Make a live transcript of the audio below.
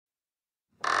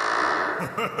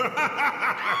Welcome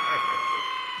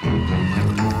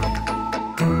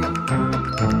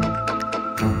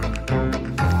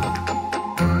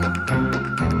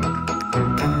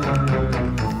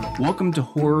to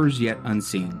Horrors Yet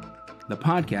Unseen, the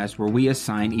podcast where we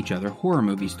assign each other horror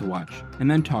movies to watch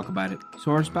and then talk about it so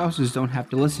our spouses don't have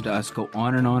to listen to us go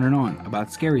on and on and on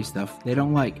about scary stuff they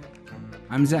don't like.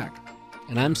 I'm Zach.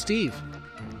 And I'm Steve.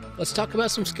 Let's talk about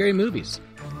some scary movies.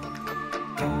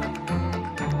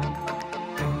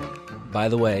 By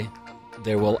the way,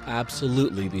 there will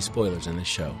absolutely be spoilers in this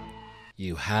show.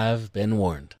 You have been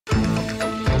warned.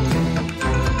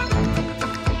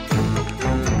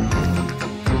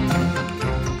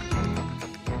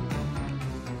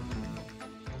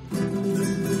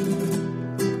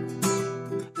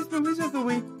 Movies of the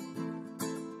week.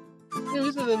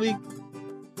 Movies of the week.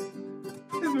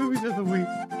 The movies of the week.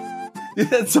 Dude,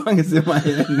 that song is in my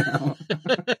head now.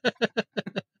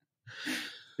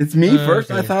 It's me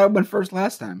first. Okay. I thought I went first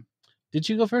last time. Did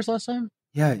you go first last time?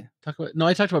 Yeah.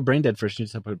 I talked about Brain Dead first. You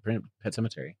talked about Pet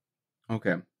Sematary.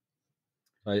 Okay.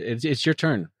 It's your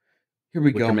turn. Here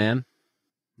we Wicker go. Man.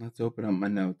 Let's open up my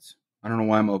notes. I don't know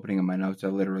why I'm opening up my notes. I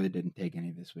literally didn't take any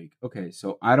this week. Okay,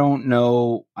 so I don't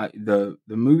know. The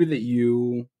movie that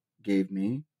you gave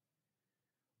me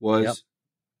was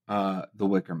The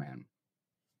Wicker Man.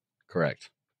 Correct.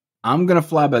 I'm going to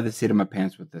fly by the seat of my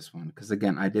pants with this one because,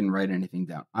 again, I didn't write anything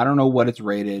down. I don't know what it's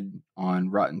rated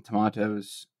on Rotten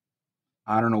Tomatoes.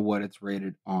 I don't know what it's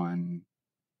rated on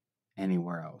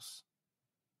anywhere else.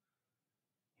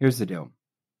 Here's the deal.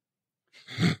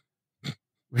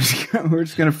 We're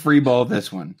just gonna free ball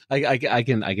this one. I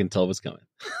can tell what's coming.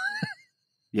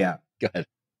 Yeah, go ahead.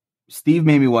 Steve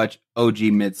made me watch OG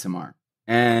Midsommar,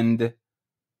 and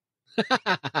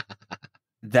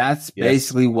that's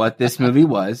basically what this movie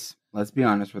was. Let's be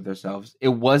honest with ourselves. It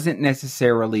wasn't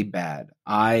necessarily bad.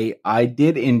 I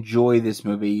did enjoy this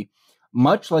movie,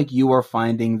 much like you are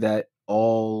finding that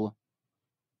not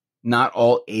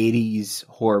all 80s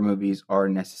horror movies are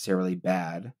necessarily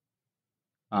bad.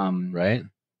 Right.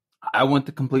 I went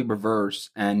the complete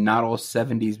reverse, and not all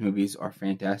 70s movies are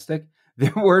fantastic.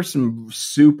 There were some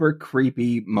super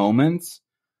creepy moments.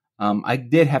 I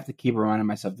did have to keep reminding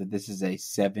myself that this is a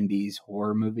 70s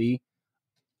horror movie.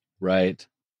 Right.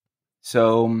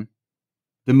 So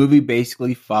the movie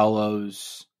basically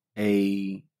follows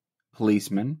a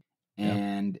policeman,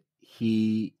 and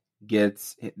he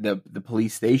gets the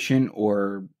police station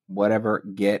or whatever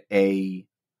get a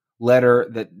letter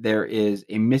that there is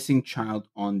a missing child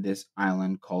on this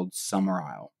island called Summer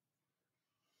Isle.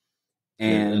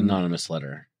 And an anonymous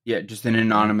letter. Yeah, just an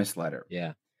anonymous letter.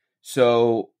 Yeah.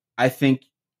 So I think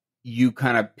you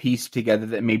kind of piece together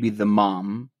that maybe the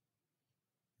mom,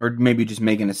 or maybe just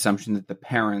make an assumption that the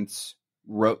parents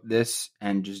wrote this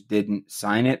and just didn't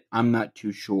sign it. I'm not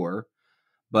too sure.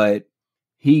 But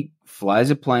he flies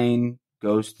a plane,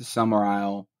 goes to Summer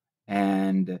Isle,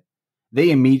 and they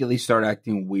immediately start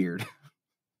acting weird.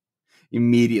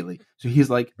 Immediately. So he's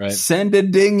like, Send a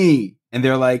dinghy. And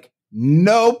they're like,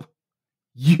 nope,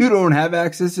 you don't have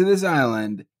access to this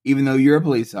island, even though you're a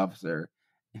police officer.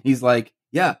 And he's like,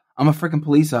 yeah, I'm a freaking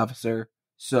police officer.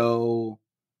 So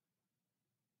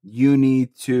you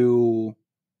need to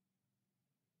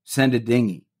send a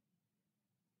dinghy.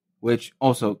 Which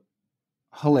also,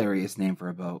 hilarious name for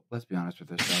a boat. Let's be honest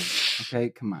with ourselves. Okay,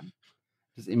 come on.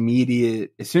 Just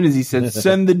immediate. As soon as he said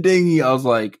 "send the dinghy," I was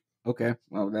like, "Okay,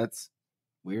 well, that's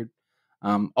weird."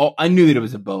 I knew that it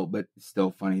was a boat, but it's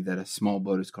still funny that a small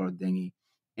boat is called a dinghy.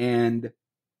 And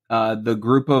the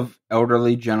group of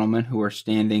elderly gentlemen who are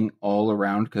standing all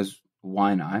around, because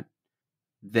why not?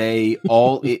 They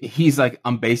all. He's like,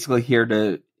 "I'm basically here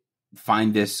to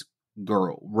find this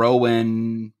girl,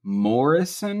 Rowan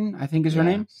Morrison, I think is her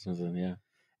name." Yeah,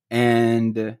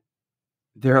 and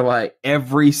they're like,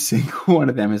 every single one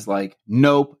of them is like,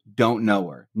 nope, don't know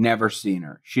her, never seen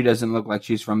her. She doesn't look like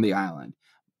she's from the island.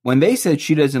 When they said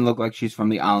she doesn't look like she's from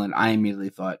the island, I immediately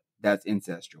thought that's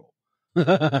incestual.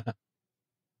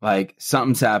 Like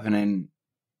something's happening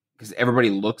because everybody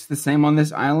looks the same on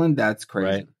this island. That's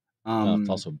crazy. Right. It's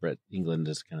also England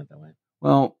is kind of that way.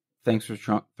 Well, thanks for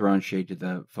throwing shade to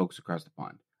the folks across the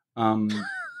pond.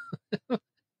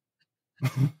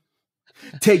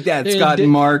 Take that, Scott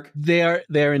and Mark.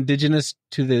 They're indigenous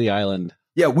to the island.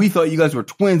 Yeah, we thought you guys were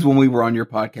twins when we were on your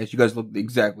podcast. You guys look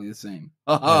exactly the same.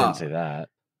 I didn't say that.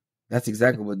 That's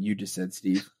exactly what you just said,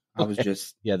 Steve. I was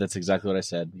just... Yeah, that's exactly what I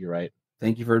said. You're right.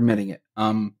 Thank you for admitting it.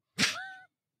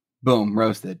 Boom,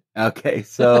 roasted. Okay,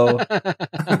 so...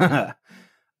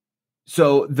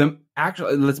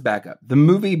 let's back up. The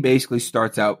movie basically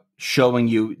starts out showing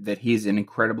you that he's an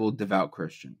incredible devout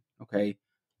Christian, okay?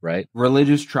 Right.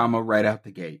 Religious trauma right out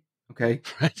the gate. Okay.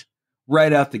 Right.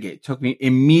 Right out the gate. Took me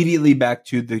immediately back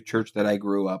to the church that I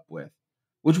grew up with,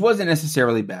 which wasn't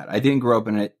necessarily bad. I didn't grow up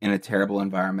in a terrible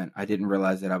environment. I didn't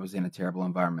realize that I was in a terrible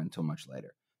environment until much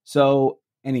later. So,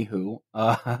 anywho,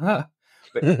 but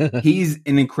he's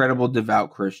an incredible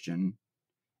devout Christian,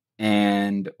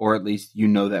 or at least you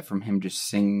know that from him just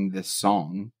singing this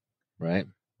song. Right.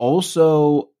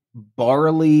 Also,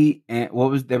 Barley and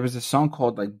there was a song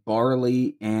called like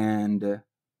Barley and man,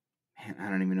 I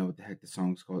don't even know what the heck the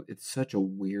song's called. It's such a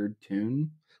weird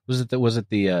tune. Was it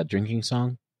the drinking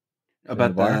song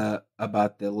About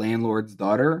the landlord's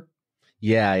daughter?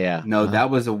 Yeah. No, that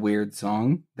was a weird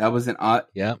song. That was an odd.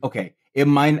 Yeah. Okay.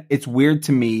 It's weird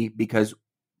to me because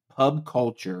pub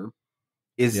culture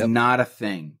is not a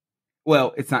thing.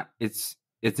 Well, it's not. It's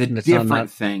a different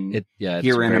thing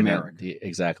here in America.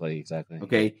 Exactly.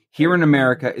 Okay. Here in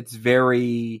America, it's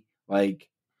very like,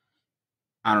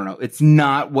 I don't know. It's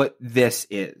not what this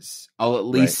is. I'll at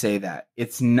least say that.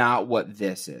 It's not what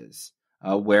this is,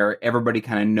 where everybody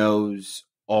kind of knows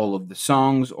all of the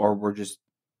songs, or we're just...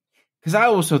 Because I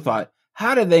also thought,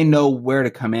 how do they know where to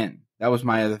come in? That was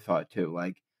my other thought, too.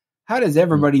 Like, how does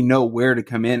everybody know where to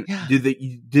come in? Yeah.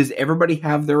 Does everybody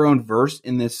have their own verse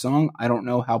in this song? I don't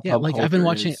know how pub culture I've been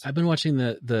watching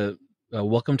the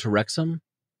Welcome to Wrexham.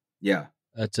 Yeah.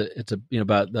 It's a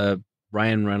about the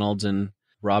Ryan Reynolds and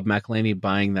Rob McElhenney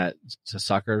buying that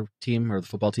soccer team or the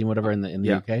football team, whatever, in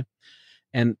the UK,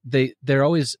 and they're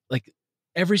always like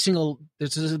every single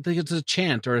there's a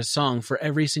chant or a song for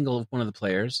every single one of the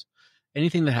players.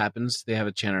 Anything that happens, they have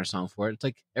a chant or a song for it. It's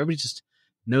like everybody just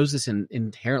knows this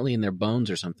inherently in their bones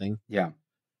or something. Yeah,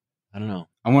 I don't know.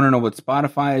 I want to know what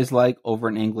Spotify is like over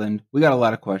in England. We got a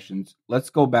lot of questions. Let's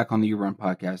go back on the You Run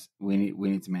podcast. We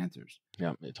need some answers.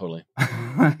 Yeah, totally.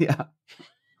 Yeah.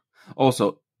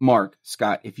 Also, Mark,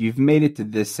 Scott, if you've made it to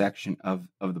this section of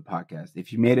the podcast,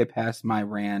 if you made it past my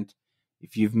rant,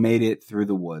 if you've made it through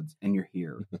the woods and you're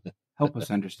here, help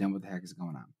us understand what the heck is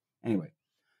going on. Anyway,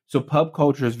 so pub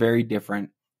culture is very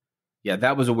different. Yeah,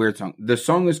 that was a weird song. The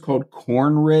song is called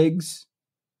Corn Rigs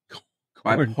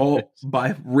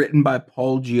written by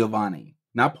Paul Giovanni.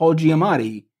 Not Paul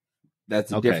Giamatti.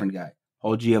 That's a different guy.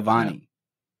 Paul Giovanni. Yeah.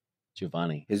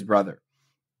 Giovanni. His brother.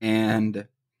 And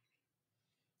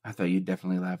I thought you'd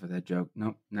definitely laugh at that joke.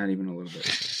 Nope, not even a little bit.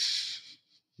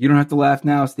 You don't have to laugh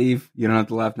now, Steve. You don't have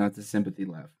to laugh now. It's a sympathy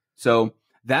laugh. So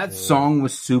that song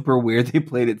was super weird. They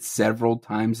played it several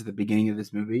times at the beginning of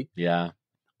this movie. Yeah.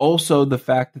 Also, the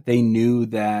fact that they knew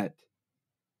that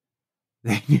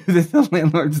the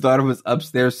landlord's daughter was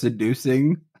upstairs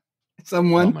seducing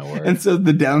someone. Oh, my word. And so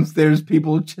the downstairs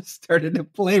people just started to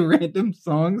play random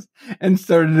songs and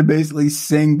started to basically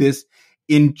sing this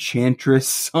enchantress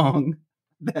song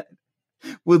that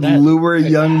would lure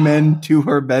young men to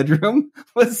her bedroom.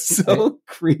 Was so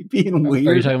creepy and weird.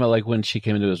 Are you talking about like when she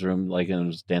came into his room like and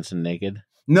was dancing naked?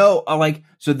 No,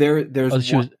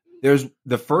 there's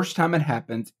the first time it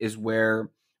happens is where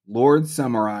Lord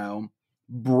Summerisle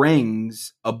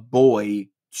brings a boy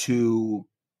to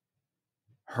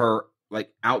her,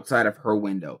 like outside of her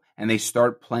window, and they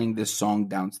start playing this song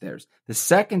downstairs. The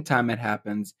second time it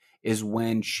happens is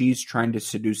when she's trying to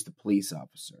seduce the police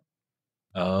officer.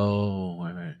 Oh,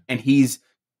 right. And he's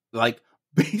like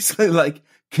basically like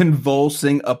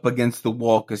convulsing up against the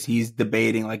wall because he's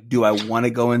debating, like, do I want to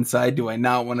go inside? Do I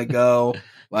not want to go?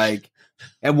 Like,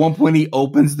 at one point he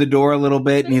opens the door a little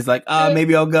bit and he's like,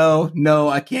 maybe I'll go. No,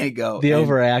 I can't go. The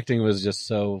overacting was just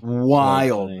so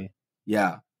wild. So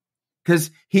yeah.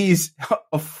 Because he's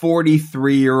a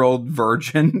 43-year-old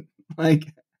virgin.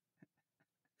 Like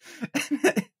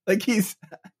it's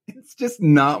just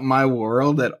not my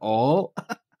world at all.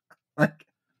 Like,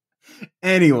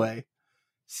 anyway,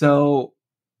 so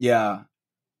yeah.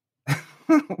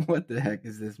 What the heck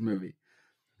is this movie?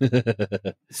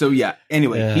 So yeah,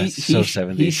 anyway,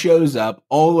 he shows up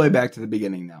all the way back to the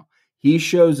beginning now. He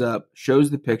shows up,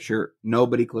 shows the picture,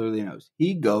 nobody clearly knows.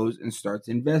 He goes and starts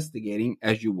investigating,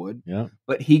 as you would. Yeah.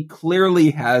 But he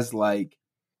clearly has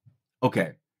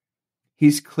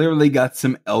he's clearly got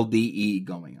some LDE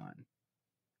going on.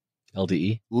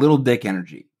 LDE? Little dick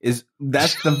energy.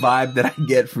 That's the vibe that I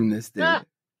get from this dude.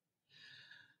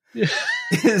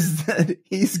 Is that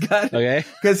he's got... Okay.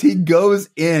 Because he goes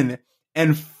in,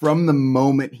 and from the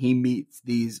moment he meets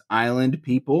these island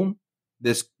people,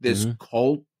 this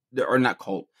cult, or not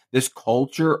cult, this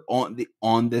culture on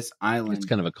this island. It's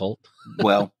kind of a cult.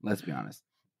 Well, let's be honest.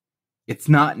 It's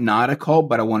not a cult,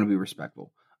 but I want to be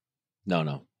respectful.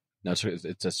 No,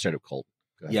 it's a straight up cult.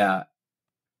 Yeah.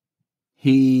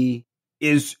 He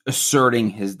is asserting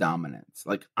his dominance.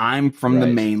 Like, I'm from the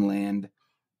mainland.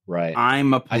 Right.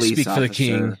 I'm a I police speak officer. for the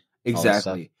king.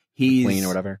 Exactly. He's queen or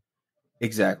whatever.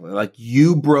 Exactly. Like,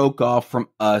 you broke off from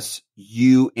us.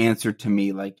 You answered to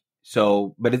me. Like,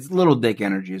 so, but it's little dick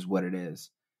energy is what it is.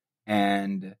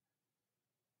 And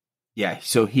yeah,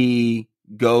 so he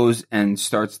goes and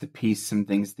starts to piece some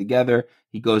things together.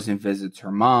 He goes and visits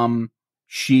her mom.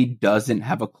 She doesn't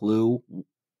have a clue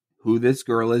who this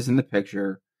girl is in the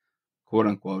picture, quote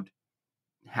unquote.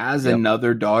 Has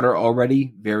another daughter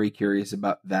already. Very curious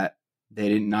about that. They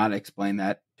did not explain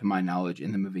that, to my knowledge,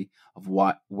 in the movie, of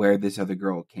where this other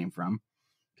girl came from.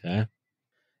 Okay.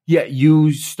 Yeah,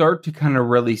 you start to kind of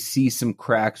really see some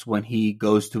cracks when he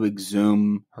goes to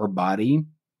exhume her body.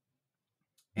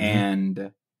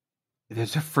 And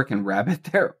there's a freaking rabbit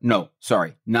there. No,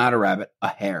 sorry, not a rabbit, a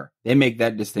hare. They make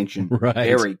that distinction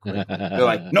very quickly. They're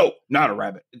like, no, not a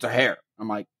rabbit, it's a hare. I'm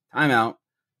like, time out.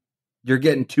 You're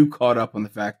getting too caught up on the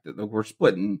fact that we're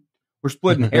splitting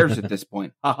hairs at this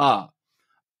point. Haha.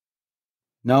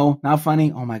 No, not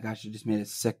funny. Oh my gosh, you just made a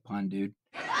sick pun, dude.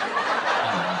 Don't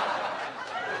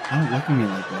look at me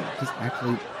like that. Just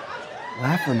actually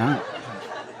laugh or not.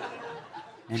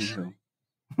 Anywho.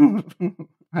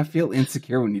 I feel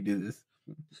insecure when you do this.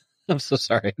 I'm so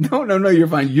sorry. No, you're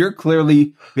fine. You're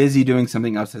clearly busy doing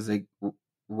something else as I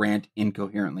rant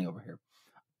incoherently over here.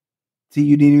 See,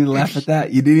 you didn't even laugh at that.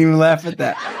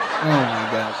 Oh my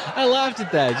gosh. I laughed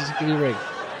at that. Just give me a break.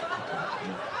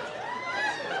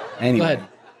 Anyway.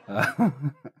 Go ahead.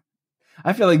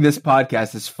 I feel like this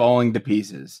podcast is falling to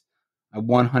pieces. I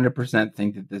 100%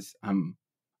 think that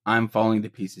I'm falling to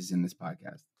pieces in this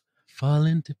podcast.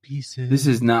 Falling to pieces. This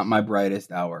is not my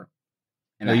brightest hour.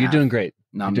 No, you're doing great.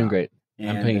 No, you're doing great.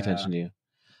 And, I'm paying attention to you. I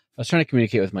was trying to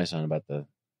communicate with my son about the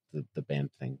band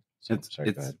thing. So, it's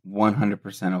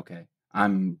 100% okay.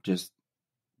 I'm just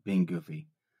being goofy.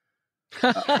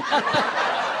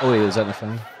 Oh wait, is that not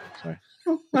funny? Sorry.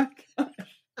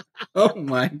 Oh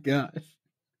my gosh.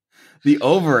 The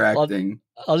overacting.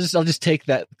 I'll just take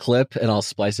that clip and I'll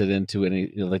splice it into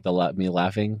any me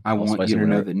laughing. I want you to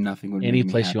know that nothing would any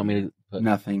make place me you want me to put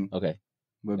nothing. Okay.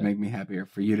 Would make me happier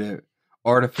for you to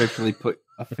artificially put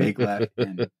a fake laugh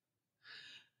in.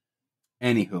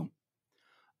 Anywho.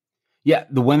 Yeah,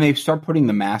 when they start putting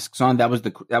the masks on, that was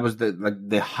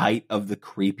the height of the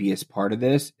creepiest part of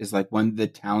this, is like when the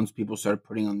townspeople started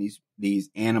putting on these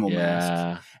animal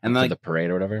masks, and like the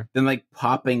parade or whatever. Then like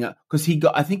popping up, because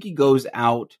I think he goes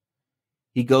out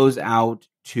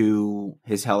to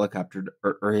his helicopter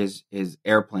or his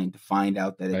airplane to find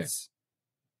out that it's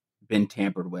been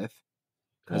tampered with,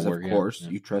 because of course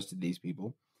you trusted these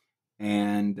people,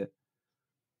 and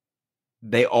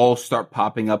they all start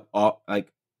popping up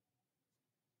like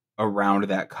around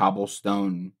that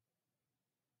cobblestone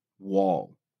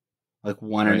wall, like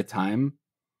one at a time.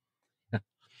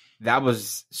 That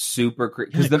was super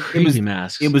creepy, because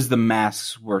masks. It was the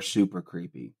masks were super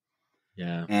creepy.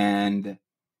 Yeah, and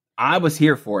I was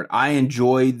here for it. I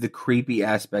enjoyed the creepy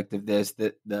aspect of this.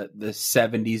 The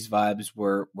 70s vibes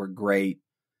were great.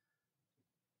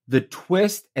 The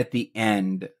twist at the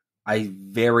end, I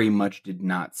very much did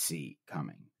not see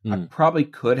coming. I probably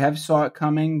could have saw it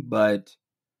coming, but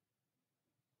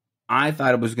I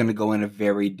thought it was going to go in a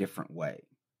very different way.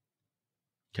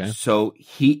 Okay. So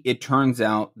it turns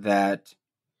out that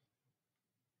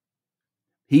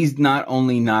he's not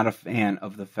only not a fan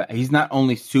of the fact, he's not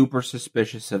only super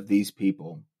suspicious of these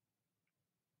people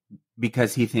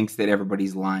because he thinks that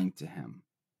everybody's lying to him,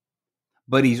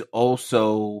 but he's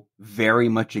also very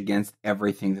much against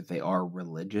everything that they are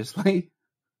religiously.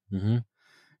 Mm-hmm.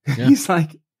 Yeah. He's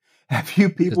like, have you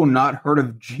people not heard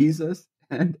of Jesus?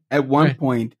 And at one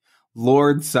point,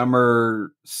 Lord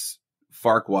Summer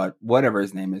Farquaad, whatever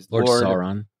his name is, Lord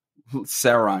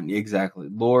Sauron, exactly.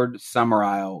 Lord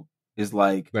Summerisle is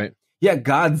like, yeah,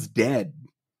 God's dead.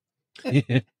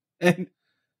 And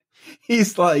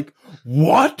he's like,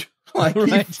 what? Like,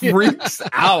 he freaks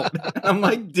out. I'm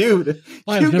like, dude,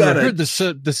 I've never heard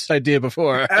this idea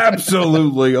before.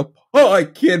 Absolutely. Oh, I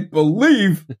can't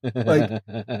believe. Like,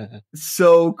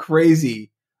 so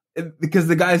crazy. Because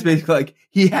the guy's basically like,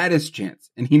 he had his chance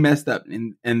and he messed up,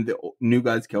 and the new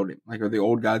gods killed him, like, or the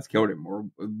old gods killed him, or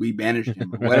we banished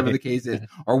him, or whatever the case is,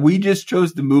 or we just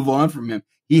chose to move on from him.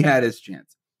 He had his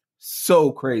chance.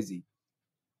 So crazy.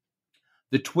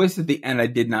 The twist at the end I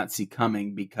did not see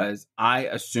coming, because I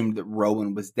assumed that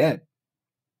Rowan was dead.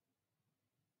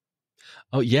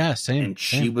 Oh yeah, same. And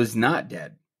she was not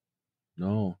dead.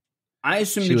 No. I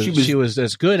assumed she was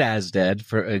as good as dead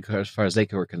as far as they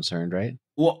were concerned, right?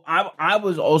 Well, I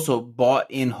was also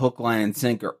bought in hook, line, and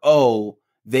sinker. Oh,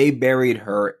 they buried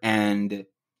her, and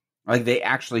Like, they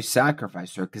actually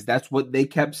sacrificed her, because that's what they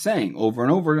kept saying over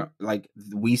and over. Like,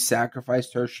 we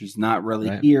sacrificed her. She's not really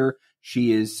Right. here.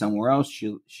 She is somewhere else.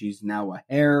 She's now a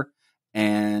hare.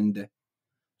 And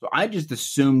so I just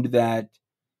assumed that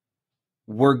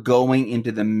we're going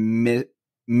into the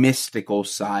mystical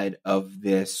side of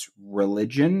this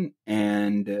religion,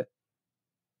 and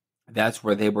that's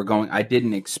where they were going. I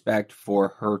didn't expect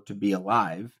for her to be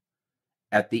alive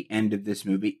at the end of this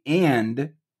movie,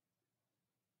 and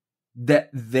that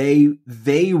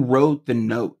they wrote the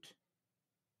note.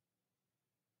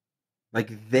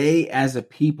 Like, they as a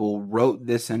people wrote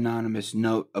this anonymous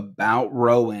note about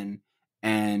Rowan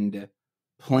and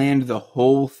planned the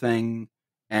whole thing,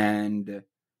 and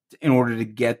in order to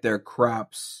get their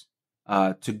crops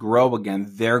to grow again,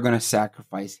 they're going to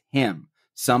sacrifice him.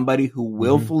 Somebody who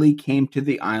willfully came to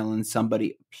the island,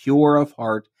 somebody pure of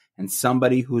heart, and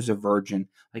somebody who's a virgin.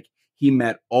 Like, he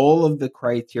met all of the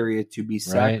criteria to be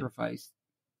sacrificed.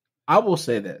 I will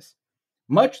say this.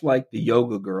 Much like the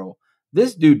yoga girl,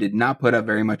 this dude did not put up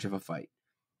very much of a fight.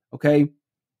 Okay?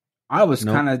 I was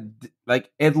kind of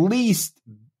like, at least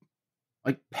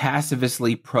like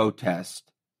pacifistly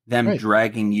protest them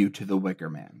dragging you to the Wicker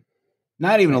Man.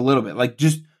 Not even a little bit. Like,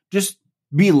 just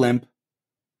be limp.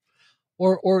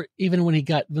 Or even when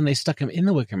they stuck him in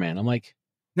the Wicker Man, I'm like,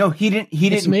 no, he didn't.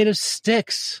 It's made of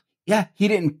sticks. Yeah, he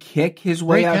didn't kick his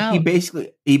way out. He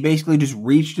basically just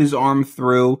reached his arm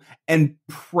through and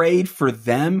prayed for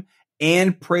them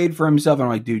and prayed for himself. And I'm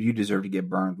like, dude, you deserve to get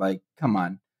burned. Like, come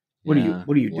on. What are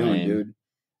you doing, dude?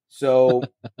 So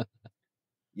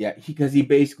yeah, because he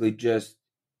basically just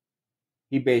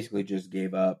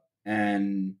gave up.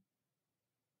 And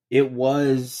I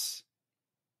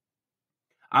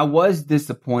was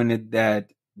disappointed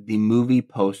that the movie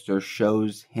poster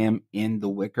shows him in the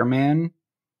Wicker Man.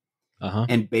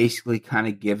 And basically kind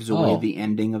of gives away the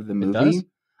ending of the movie.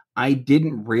 I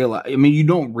didn't realize. I mean, you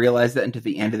don't realize that until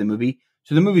the end of the movie.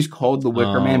 So the movie's called The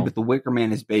Wicker Man, but The Wicker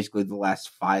Man is basically the last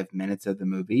 5 minutes of the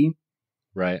movie.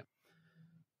 Right.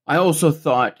 I also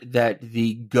thought that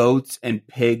the goats and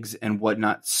pigs and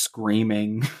whatnot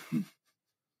screaming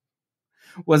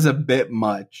was a bit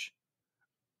much.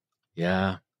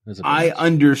 Yeah. I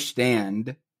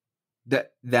understand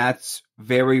that's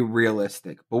very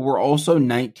realistic, but we're also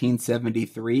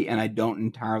 1973, and I don't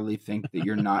entirely think that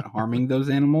you're not harming those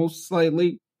animals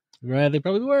slightly. Right, they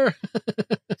probably were.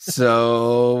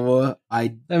 So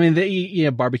I mean, they eat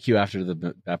barbecue after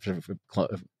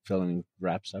filming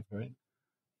wrap stuff, right?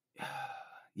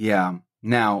 Yeah.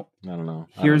 Now, I don't know.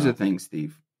 Here's the thing,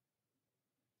 Steve.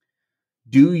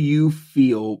 Do you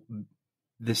feel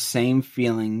the same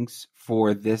feelings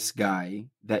for this guy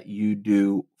that you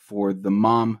do for the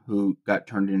mom who got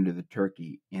turned into the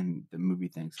turkey in the movie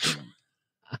Thanksgiving?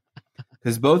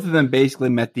 Because both of them basically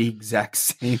met the exact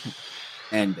same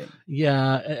ending.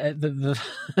 Yeah,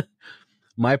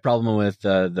 my problem with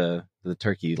the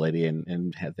turkey lady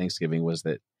in Thanksgiving was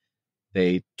that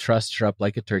they trussed her up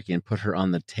like a turkey and put her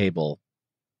on the table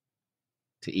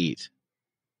to eat.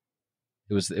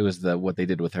 It was what they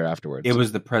did with her afterwards. It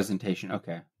was the presentation.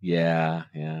 Okay. Yeah.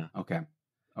 Okay.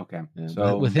 Yeah,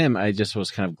 so with him, I just was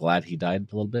kind of glad he died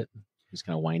a little bit. He's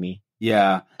kind of whiny.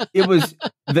 Yeah, it was.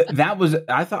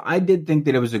 I did think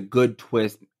that it was a good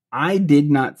twist. I did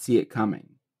not see it coming.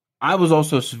 I was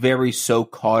also so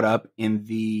caught up in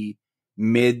the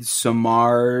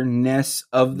Midsommar-ness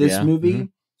of this movie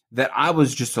that I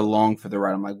was just along for the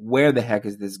ride. I'm like, where the heck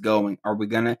is this going? Are we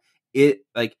gonna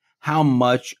how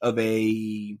much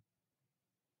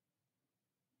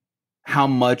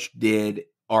did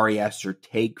Ari Aster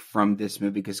take from this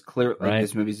movie? Because clearly,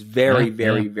 this movie is very,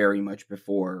 very much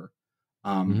before.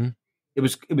 It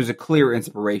was a clear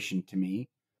inspiration to me,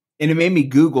 and it made me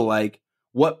Google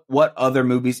what other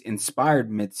movies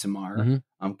inspired Midsommar.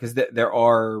 Because there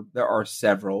are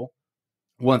several.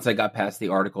 Once I got past the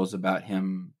articles about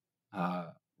him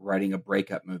writing a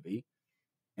breakup movie,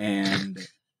 and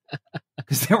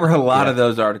because there were a lot of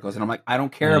those articles, and I'm like, I don't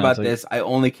care about this. I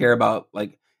only care about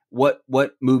what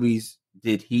movies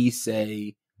did he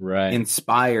say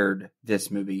inspired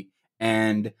this movie.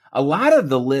 And a lot of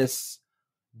the lists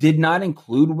did not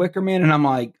include Wicker Man, and I'm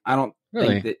like, I don't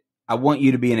think that I want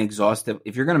you to be an exhaustive.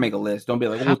 If you're going to make a list, don't be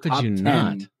like, how could top you 10.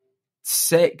 not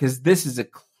Say, because this is a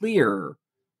clear,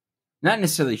 not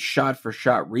necessarily shot for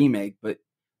shot remake, but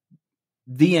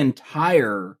the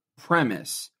entire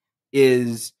premise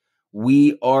is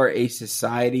we are a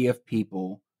society of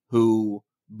people who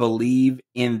believe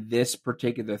in this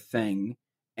particular thing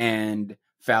and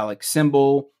phallic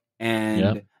symbol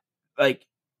and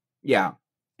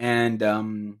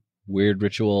and weird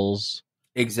rituals.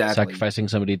 Exactly. sacrificing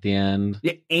somebody at the end.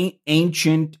 Yeah,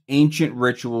 ancient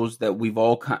rituals that we've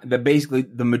all that basically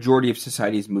the majority of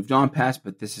society has moved on past,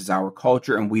 but this is our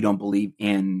culture, and we don't believe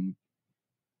in.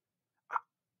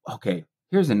 Okay,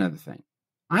 here's another thing.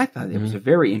 I thought it was a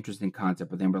very interesting concept,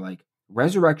 but then we're like,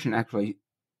 resurrection actually,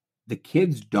 the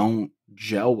kids don't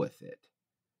gel with it.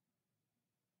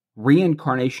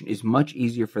 Reincarnation is much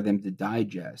easier for them to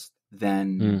digest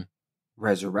than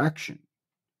resurrection.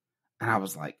 And I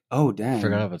was like, oh, dang. I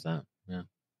forgot about that. Yeah.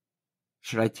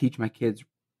 Should I teach my kids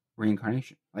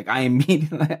reincarnation? Like, I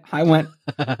immediately, I went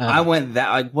that,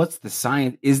 like, what's the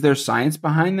science? Is there science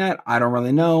behind that? I don't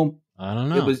really know. I don't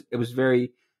know. I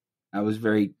was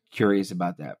very curious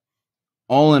about that.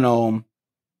 All in all,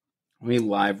 let me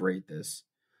live rate this.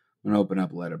 I'm going to open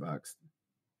up Letterboxd.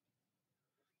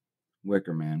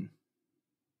 Wicker Man.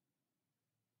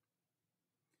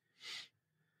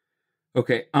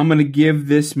 Okay, I'm going to give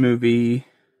this movie,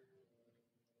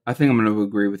 I think I'm going to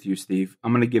agree with you, Steve.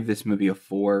 I'm going to give this movie a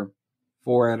 4.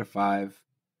 4 out of 5.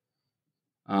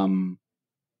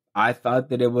 I thought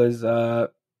that it was, the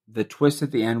twist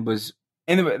at the end was,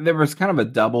 and there was kind of a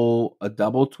double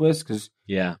twist, because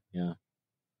yeah.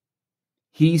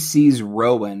 He sees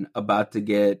Rowan about to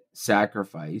get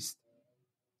sacrificed,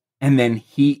 and then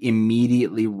he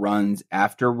immediately runs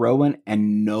after Rowan,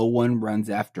 and no one runs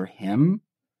after him.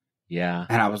 Yeah.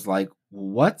 And I was like,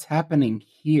 what's happening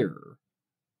here?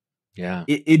 Yeah.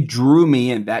 It drew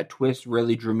me in. That twist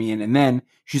really drew me in. And then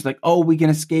she's like, oh, we can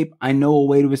escape. I know a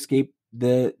way to escape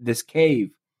this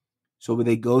cave. So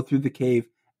they go through the cave,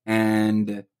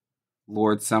 and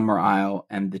Lord Summer Isle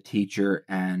and the teacher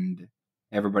and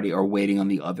everybody are waiting on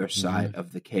the other side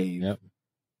of the cave. Yep.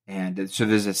 And so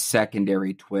there's a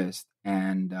secondary twist.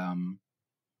 And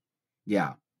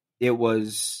yeah,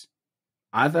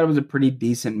 I thought it was a pretty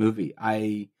decent movie.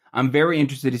 I'm very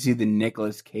interested to see the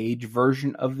Nicolas Cage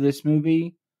version of this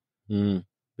movie,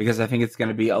 because I think it's going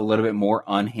to be a little bit more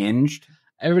unhinged.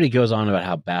 Everybody goes on about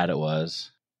how bad it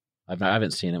was. I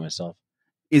haven't seen it myself.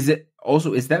 Is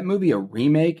that movie a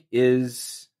remake?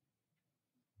 Is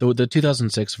the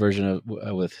 2006 version of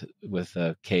with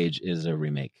Cage is a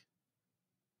remake?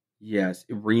 Yes,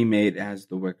 remade as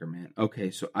The Wicker Man. Okay,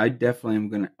 so I definitely am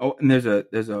gonna. Oh, and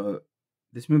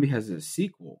this movie has a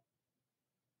sequel.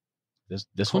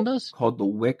 This one does? Called The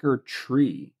Wicker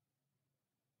Tree.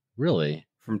 Really?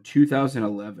 From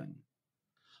 2011.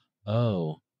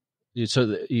 Oh,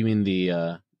 so you mean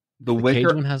the Wicker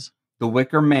Cage one has The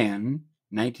Wicker Man,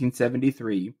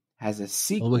 1973, has a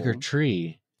sequel. The Wicker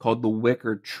Tree called The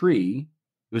Wicker Tree.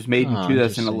 It was made in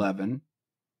 2011,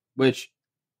 which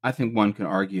I think one can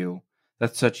argue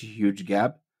that's such a huge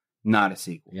gap. Not a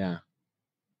sequel. Yeah.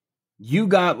 You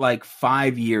got like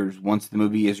 5 years once the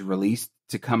movie is released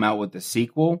to come out with the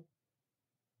sequel.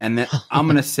 And then I'm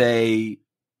going to say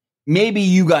maybe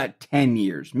you got 10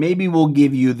 years. Maybe we'll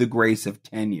give you the grace of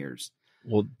 10 years.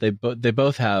 Well, they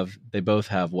both have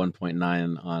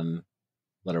 1.9 on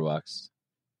Letterboxd.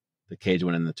 The Cage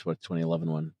one and the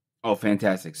 2011 one. Oh,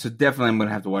 fantastic. So definitely I'm going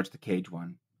to have to watch the Cage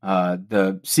one.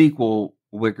 The sequel,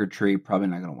 Wicker Tree, probably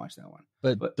not going to watch that one.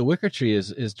 But The Wicker Tree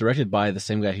is directed by the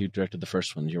same guy who directed the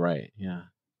first one. You're right. Yeah.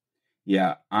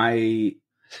 Yeah.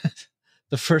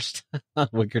 The first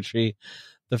Wicker Tree,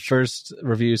 the first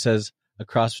review says, a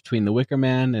cross between The Wicker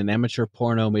Man and amateur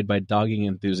porno made by dogging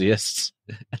enthusiasts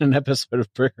and an episode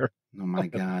of Prayer. Oh my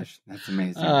gosh. That's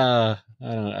amazing. I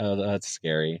don't know. That's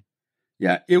scary.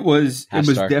 Yeah, it was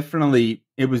definitely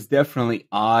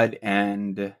odd,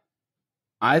 and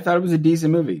I thought it was a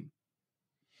decent movie.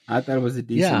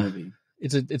 movie.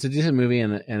 It's a decent movie,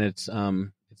 and it's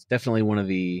definitely one of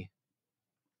the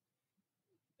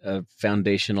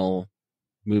foundational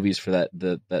movies for that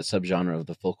subgenre of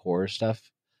the folk horror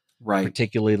stuff, right?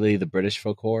 Particularly the British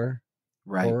folk horror.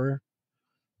 Right. Horror.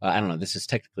 I don't know. This is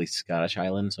technically Scottish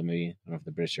Island, so maybe I don't know if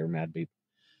the British are mad.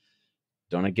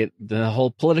 Don't I get the whole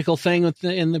political thing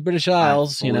in the British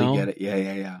Isles? I get it.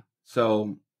 Yeah.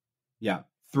 So, yeah,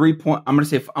 3 point. I'm gonna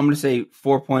say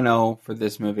 4.0 for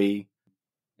this movie.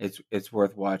 It's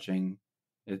worth watching.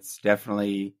 It's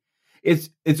definitely it's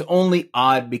only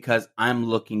odd because I'm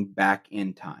looking back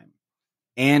in time,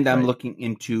 and I'm looking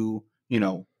into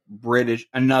British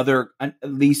at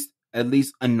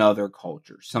least another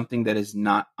culture, something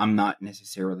that I'm not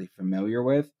necessarily familiar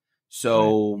with.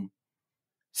 So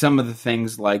some of the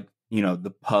things like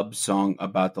the pub song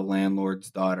about the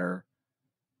landlord's daughter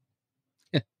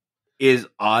is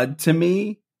odd to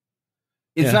me.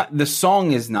 It's not, the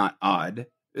song is not odd,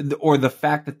 or the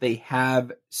fact that they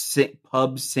have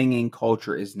pub singing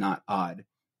culture is not odd.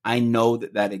 I know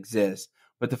that exists,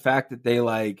 but the fact that they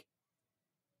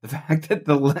The fact that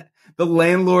the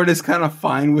landlord is kind of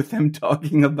fine with him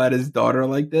talking about his daughter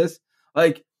like this,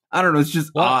 like, I don't know, it's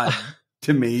just odd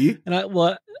to me. And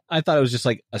I thought it was just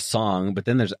like a song, but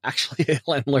then there's actually a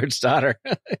landlord's daughter.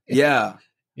 Yeah,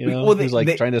 who's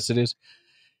like trying to seduce.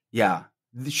 Yeah,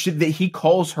 he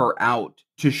calls her out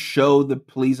to show the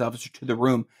police officer to the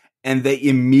room, and they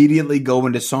immediately go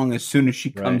into song as soon as she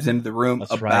comes into the room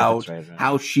about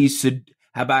how she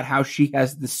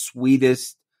has the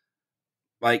sweetest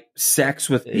like sex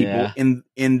with people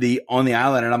on the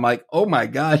island, and I'm like, oh my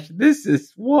gosh, this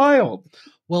is wild.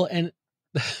 Well, and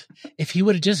if he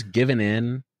would have just given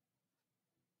in,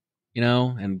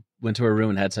 and went to her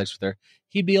room and had sex with her,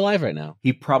 he'd be alive right now.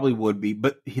 He probably would be,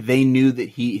 but they knew that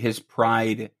his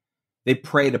pride, they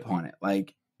preyed upon it.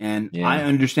 Like, and I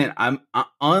understand. I'm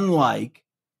unlike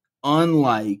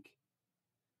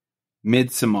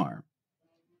Midsommar.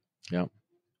 Yeah.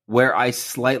 Where I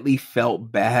slightly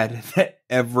felt bad that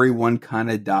everyone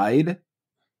kind of died.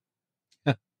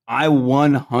 I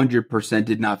 100%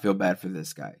 did not feel bad for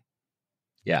this guy.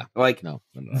 Yeah. Like, no.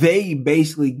 They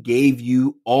basically gave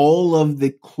you all of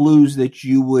the clues that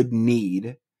you would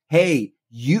need. Hey,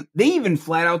 they even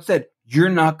flat out said, you're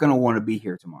not going to want to be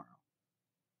here tomorrow.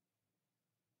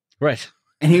 Right.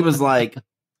 And he was like,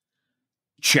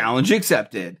 challenge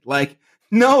accepted. Like,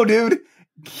 no, dude.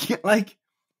 Like,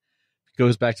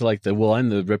 goes back to like I'm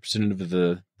the representative of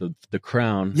the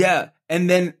crown. Yeah. And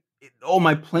then,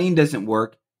 my plane doesn't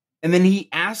work. And then he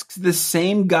asks the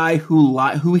same guy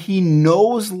who he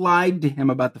knows lied to him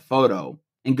about the photo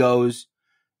and goes,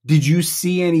 did you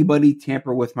see anybody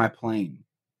tamper with my plane?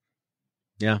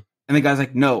 Yeah. And the guy's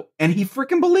like, no. And he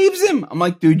freaking believes him. I'm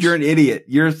like, dude, you're an idiot.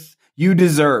 You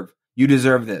deserve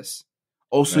this.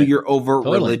 Also, your overt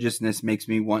religiousness makes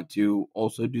me want to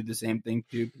also do the same thing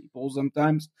to people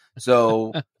sometimes.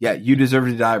 So, yeah, you deserve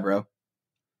to die, bro.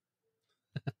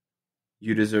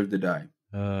 You deserve to die.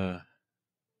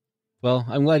 Well,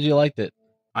 I'm glad you liked it.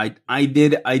 I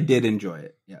did enjoy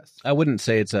it. Yes. I wouldn't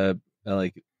say it's I don't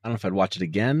know if I'd watch it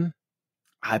again.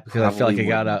 Because I feel like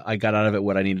I got out of it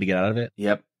what I needed to get out of it.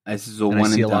 Yep. This is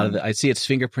I see its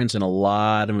fingerprints in a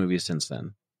lot of movies since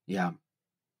then. Yeah.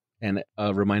 And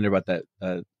a reminder about that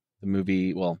the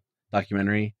movie,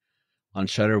 documentary on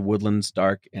Shudder, Woodlands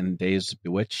Dark and Days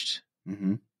Bewitched.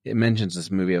 Mm-hmm. It mentions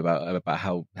this movie about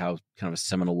how kind of a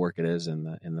seminal work it is in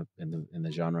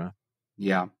the genre.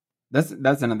 Yeah.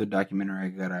 That's another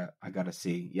documentary I gotta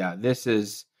see. Yeah,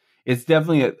 it's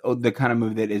definitely the kind of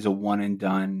movie that is a one and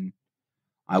done.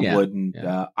 I would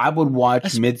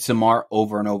watch Midsommar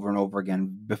over and over and over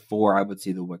again before I would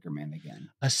see The Wicker Man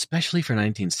again. Especially for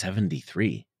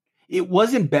 1973. It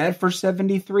wasn't bad for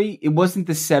 73. It wasn't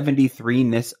the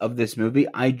 73-ness of this movie.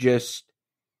 I don't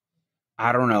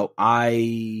know.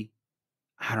 I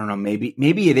don't know.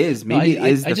 Maybe it is. Maybe it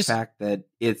is the fact that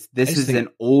this is an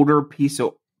older piece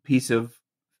of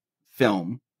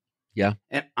film. Yeah.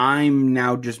 And I'm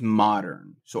now just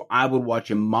modern. So I would watch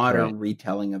a modern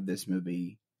retelling of this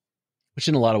movie. Which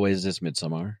in a lot of ways is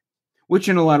Midsommar.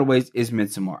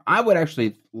 I would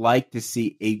actually like to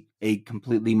see a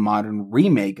completely modern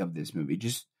remake of this movie.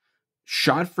 Just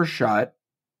shot for shot,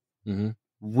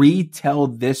 retell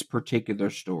this particular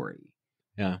story.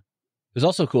 Yeah. It was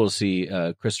also cool to see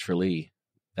Christopher Lee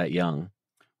that young.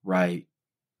 Right.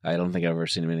 I don't think I've ever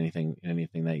seen him in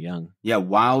anything that young. Yeah,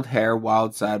 wild hair,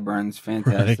 wild sideburns,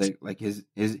 fantastic. Right. Like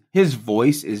his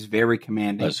voice is very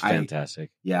commanding. That's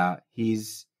fantastic.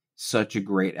 He's such a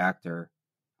great actor.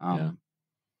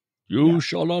 You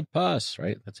shall not pass,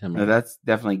 right? That's him. Right? No, that's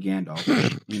definitely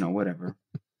Gandalf. Whatever.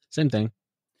 Same thing.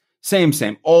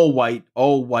 Same. All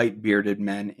white bearded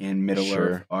men in Middle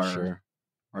Earth are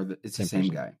it's the same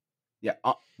person. Guy. Yeah,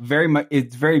 very much.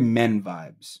 It's very men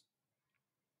vibes.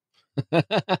 Where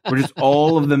just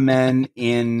all of the men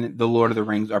in the Lord of the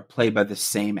Rings are played by the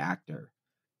same actor.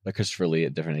 Like Christopher Lee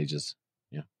at different ages.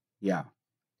 Yeah.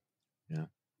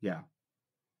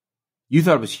 You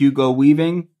thought it was Hugo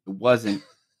Weaving? It wasn't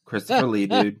Christopher Lee,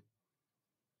 dude.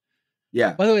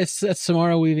 Yeah. By the way, that's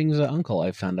Samara Weaving's uncle,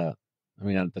 I found out. I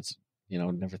mean, that's,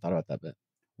 never thought about that bit.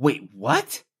 Wait,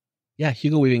 what? Yeah,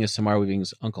 Hugo Weaving is Samara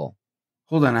Weaving's uncle.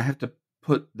 Hold on, I have to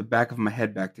put the back of my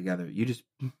head back together. You just,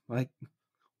 like...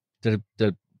 There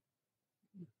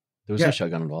was no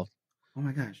shotgun involved. Oh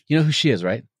my gosh. You know who she is,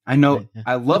 right? I know. Yeah.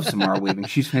 I love Samara Weaving.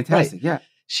 She's fantastic. Right.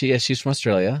 Yeah. She's from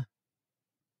Australia.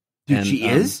 Dude, and, she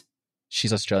is?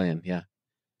 She's Australian, yeah.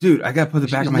 Dude, I got to put the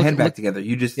back of my head back together.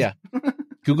 You just... Yeah.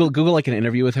 Google like an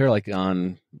interview with her, like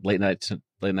on late night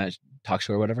talk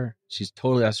show or whatever. She's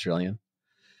totally Australian.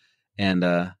 And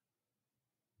her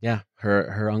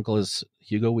uncle is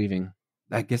Hugo Weaving.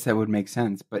 I guess that would make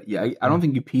sense. But yeah, I don't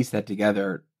think you piece that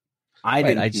together I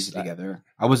didn't piece it together.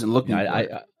 I wasn't looking for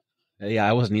it.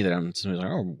 I wasn't either. I'm just like,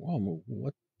 oh,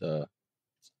 what the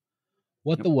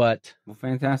Yep. what? Well,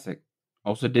 fantastic.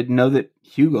 Also, didn't know that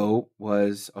Hugo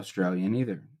was Australian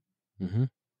either. Mm-hmm.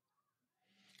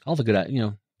 All the good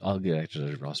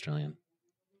actors are Australian.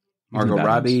 Margot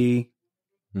Robbie.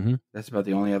 Mm-hmm. That's about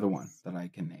the only other one that I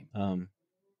can name.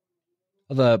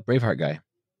 The Braveheart guy.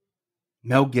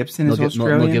 Mel Gibson is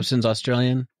Australian? Mel Gibson's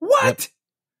Australian. What?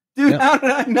 Yep. Dude, How did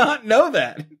I not know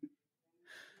that?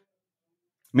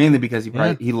 Mainly because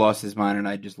he lost his mind and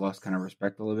I just lost kind of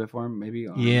respect a little bit for him, maybe.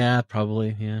 Yeah,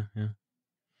 probably. Yeah.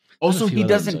 Also, he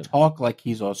doesn't talk like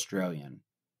he's Australian.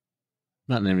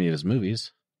 Not in any of his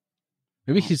movies.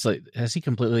 Maybe he's like, has he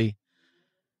completely...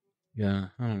 Yeah,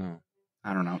 I don't know.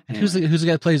 And anyway. Who's the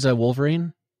guy that plays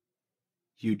Wolverine?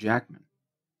 Hugh Jackman.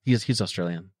 He's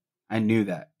Australian. I knew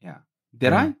that, yeah.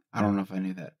 Did I? I don't know if I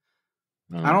knew that.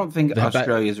 I don't think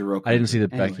Australia is a real country. I didn't see the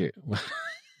back here.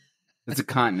 It's a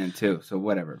continent, too, so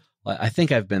whatever. I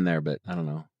think I've been there, but I don't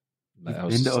know. You've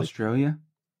been to Australia?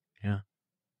 Yeah.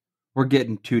 We're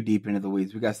getting too deep into the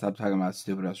weeds. We got to stop talking about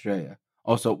stupid Australia.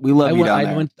 Also, we love you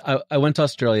down there. I went to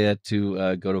Australia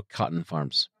to go to cotton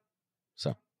farms.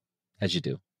 So, as you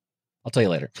do. I'll tell you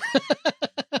later.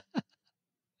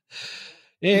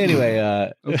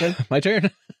 Anyway, okay. My turn?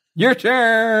 Your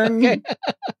turn! Okay.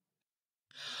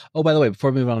 Oh, by the way,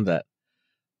 before we move on to that,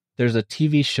 there's a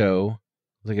TV show,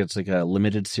 it's like a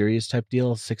limited series type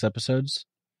deal, 6 episodes,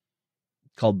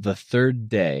 called The Third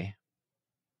Day.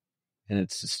 And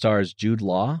it stars Jude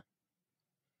Law.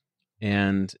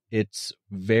 And it's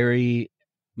very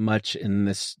much in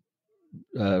this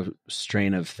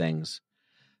strain of things.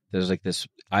 There's like this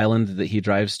island that he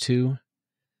drives to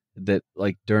that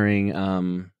like during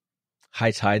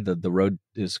high tide, the road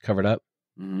is covered up.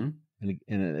 Mm-hmm.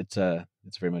 And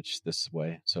it's very much this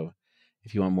way. So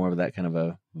if you want more of that kind of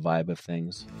a vibe of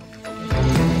things.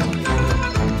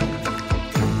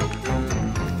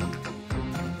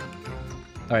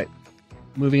 All right.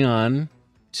 Moving on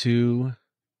to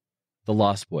The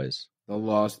Lost Boys. The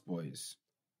Lost Boys.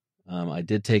 I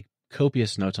did take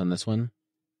copious notes on this one.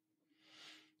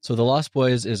 So The Lost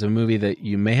Boys is a movie that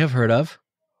you may have heard of.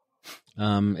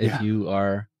 If you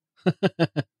are,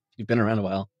 you've been around a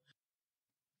while.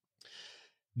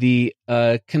 The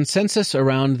consensus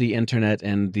around the internet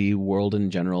and the world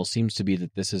in general seems to be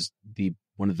that this is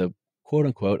one of the quote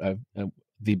unquote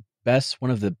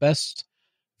one of the best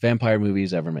vampire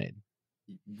movies ever made.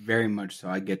 Very much so.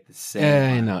 I get the same.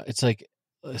 Yeah, I know. It's like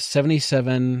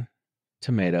 77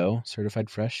 tomato, certified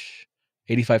fresh,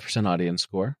 85% audience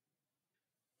score.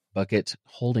 Bucket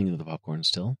holding the popcorn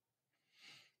still.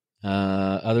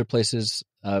 Other places,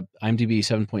 IMDb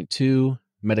 7.2,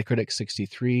 Metacritic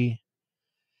 63,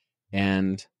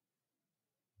 and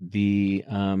the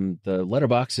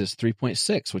Letterboxd is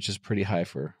 3.6, which is pretty high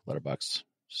for Letterboxd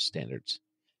standards.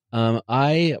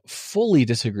 I fully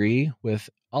disagree with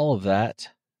all of that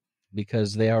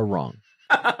because they are wrong.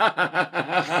 Hot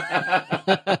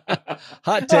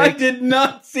take. I did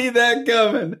not see that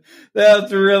coming.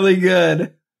 That's really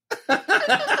good. I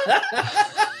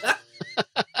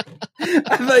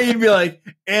thought you'd be like,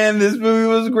 and this movie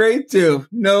was great too.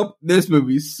 Nope, this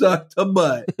movie sucked a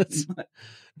butt.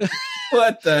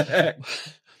 What the heck?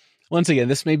 Once again,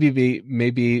 this may be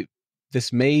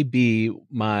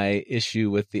my issue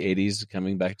with the 80s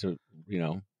coming back to,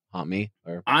 haunt me.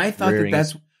 Or I thought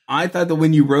that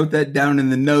when you wrote that down in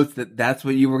the notes that's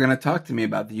what you were going to talk to me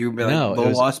about. That you would be like, The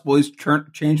Lost Boys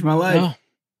changed my life. No.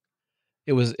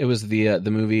 It was the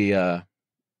movie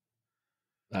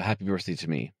Happy Birthday to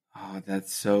Me. Oh,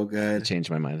 that's so good. It changed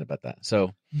my mind about that.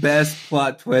 So best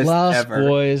plot twist ever. Lost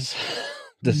Boys.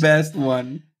 The best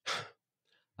one.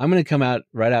 I'm going to come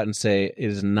right out and say it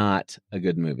is not a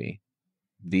good movie.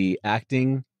 The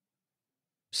acting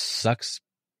sucks.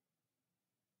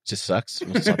 Just sucks.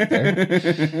 We'll stop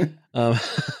there.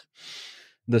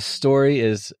 The story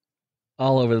is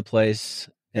all over the place.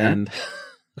 Yeah. And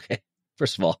okay,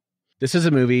 first of all, this is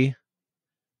a movie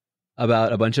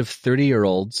about a bunch of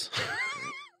 30-year-olds.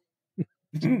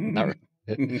 They're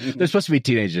supposed to be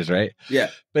teenagers, right? Yeah.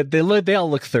 But they all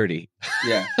look 30.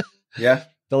 Yeah. Yeah.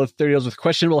 They look 30-year-olds with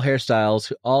questionable hairstyles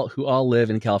who all live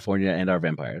in California and are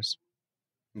vampires.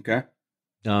 Okay.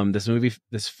 So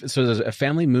there's a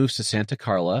family moves to Santa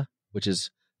Carla, which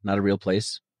is not a real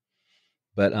place,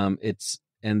 but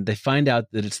and they find out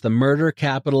that it's the murder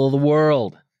capital of the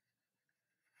world.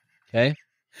 Okay.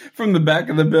 From the back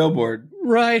of the billboard,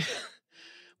 right?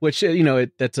 Which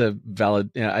that's a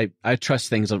valid. I trust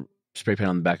things spray paint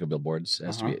on the back of billboards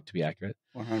as to be accurate.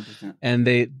 100%. And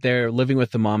they're living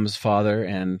with the mom's father,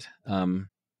 and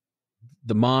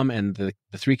the mom and the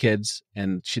three kids,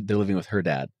 and they're living with her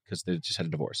dad because they just had a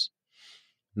divorce.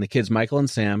 And the kids, Michael and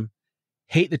Sam,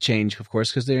 hate the change, of course,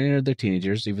 because they're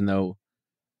teenagers, even though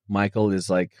Michael is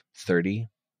like 30.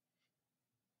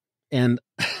 And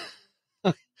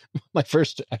my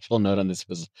first actual note on this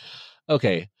was,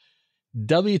 okay,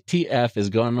 WTF is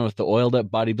going on with the oiled up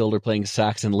bodybuilder playing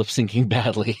sax and lip syncing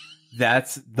badly.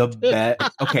 That's the bet.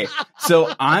 Okay,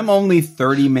 so I'm only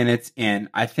 30 minutes in.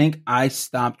 I think I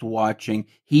stopped watching.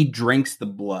 He drinks the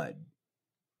blood.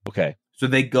 Okay. So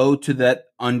they go to that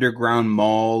underground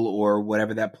mall or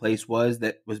whatever that place was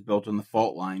that was built on the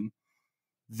fault line.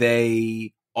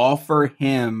 They offer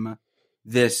him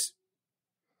this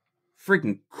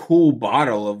freaking cool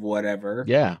bottle of whatever.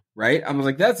 Yeah. Right? I was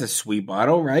like, that's a sweet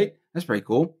bottle, right? That's pretty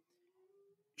cool.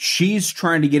 She's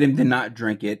trying to get him to not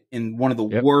drink it in one of the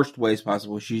worst ways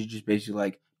possible. She's just basically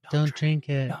like, don't drink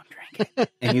it. Don't drink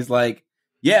it. And he's like,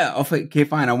 yeah, okay,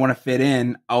 fine. I want to fit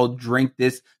in. I'll drink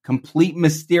this complete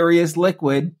mysterious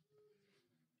liquid.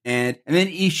 And then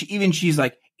she's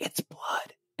like, it's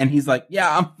blood. And he's like,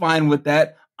 yeah, I'm fine with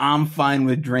that. I'm fine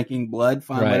with drinking blood.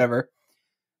 Fine, whatever.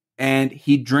 And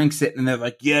he drinks it, and they're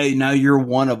like, yeah, now you're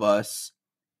one of us.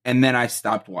 And then I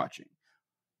stopped watching.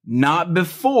 Not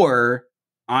before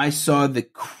I saw the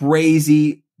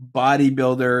crazy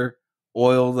bodybuilder,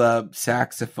 oiled up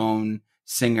saxophone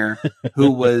singer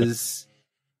who was,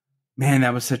 man,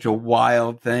 that was such a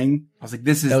wild thing. I was like,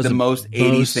 this is the most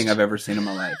 80s thing I've ever seen in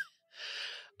my life.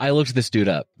 I looked this dude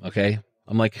up, okay?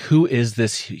 I'm like, who is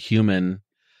this human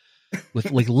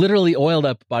with like literally oiled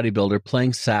up bodybuilder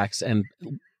playing sax? And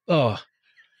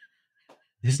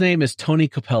his name is Tony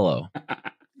Capello.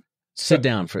 Sit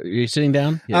down. Are you sitting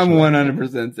down? Yes, I'm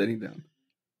 100% sitting down.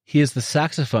 He is the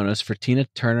saxophonist for Tina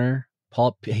Turner.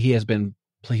 He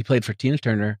played for Tina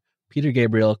Turner, Peter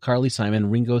Gabriel, Carly Simon,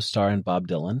 Ringo Starr, and Bob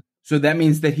Dylan. So that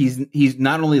means that he's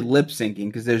not only lip syncing,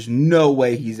 because there's no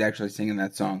way he's actually singing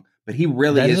that song, but he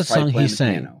really is probably playing the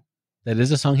piano. That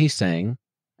is a song he sang.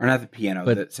 Or not the piano,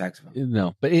 but the saxophone.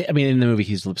 No, but in the movie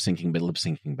he's lip syncing, but lip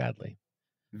syncing badly.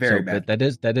 Very bad. But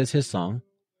that is his song.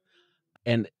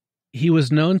 And he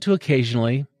was known to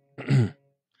occasionally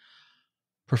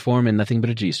perform in nothing but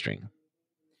a G-string.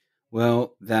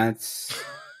 Well, that's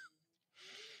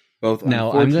both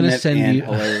now I'm going to send you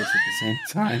hilarious at the same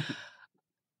time.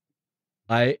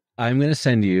 I'm going to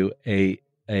send you a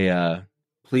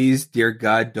please, dear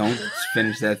God, don't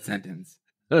finish that sentence.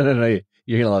 No,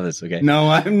 you're going to love this, okay? No,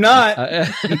 I'm not.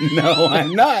 No,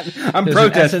 I'm not. I'm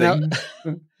protesting.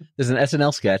 There's an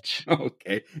SNL sketch.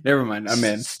 Okay, never mind. I'm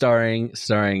in. Starring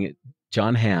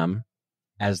John Hamm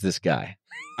as this guy.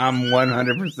 I'm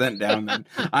 100% down then.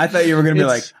 I thought you were going to be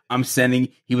like,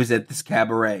 he was at this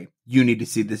cabaret. You need to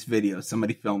see this video.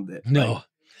 Somebody filmed it. No.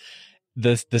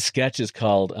 Like, the sketch is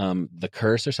called The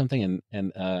Curse or something,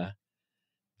 and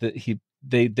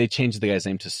they changed the guy's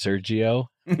name to Sergio,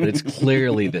 but it's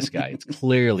clearly this guy. It's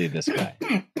clearly this guy.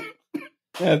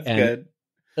 That's good.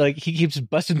 Like, he keeps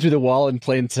busting through the wall and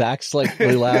playing sax like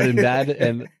really loud and bad,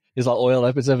 and he's all oiled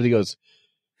up and stuff, and he goes,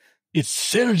 "It's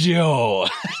Sergio."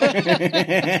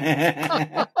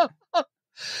 That's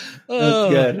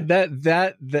good.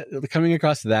 That coming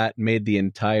across that made the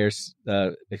entire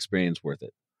experience worth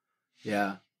it.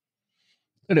 Yeah.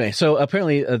 Anyway, so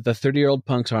apparently the 30-year-old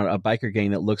punks are a biker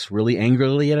gang that looks really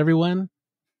angrily at everyone,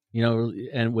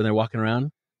 and when they're walking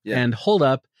around. Yeah. And hold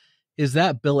up, is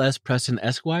that Bill S. Preston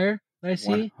Esquire that I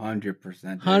see?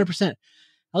 100%. 100%.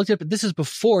 I looked up, but this is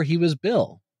before he was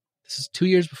Bill. This is 2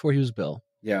 years before he was Bill.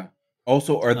 Yeah.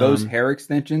 Also, are those hair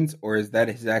extensions, or is that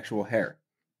his actual hair?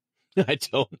 I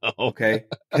don't know. Okay,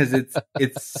 because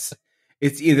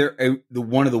it's either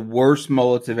one of the worst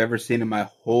mullets I've ever seen in my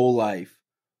whole life,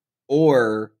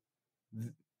 or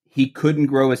he couldn't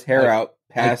grow his hair out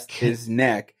past his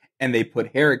neck, and they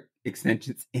put hair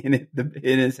extensions in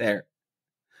his hair.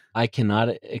 I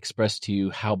cannot express to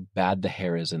you how bad the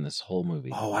hair is in this whole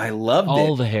movie. Oh, I loved it.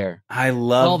 All the hair. I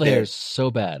loved all the hair is so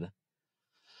bad.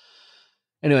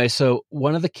 Anyway, so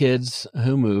one of the kids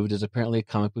who moved is apparently a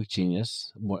comic book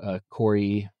genius,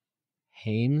 Corey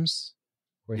Haim.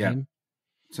 Something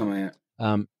like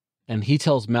that. And he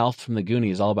tells Mouth from the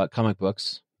Goonies all about comic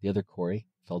books. The other Corey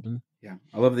Feldman. Yeah,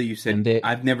 I love that you said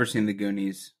I've never seen the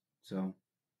Goonies. So,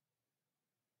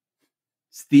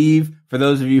 Steve, for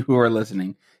those of you who are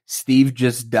listening, Steve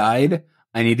just died.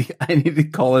 I need to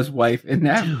call his wife and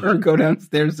have her go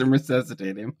downstairs and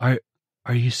resuscitate him. Are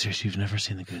you serious? You've never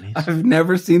seen the Goonies? I've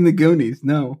never seen the Goonies.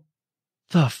 No.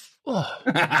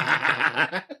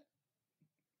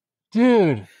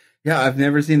 Dude. Yeah, I've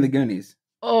never seen the Goonies.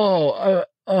 I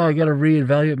got to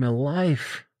reevaluate my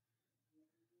life.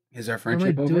 Is our What am I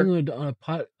friendship over? doing on a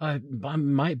pot? I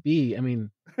might be. I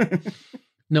mean,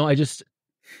 no, I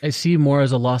see you more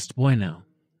as a lost boy now.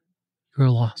 You're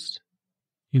lost.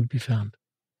 You'd be found.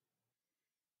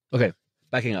 Okay,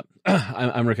 backing up.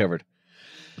 I'm recovered.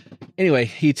 Anyway,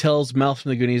 he tells Mal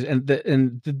from the Goonies,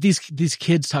 and these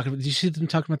kids talking. Do you see them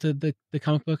talking about the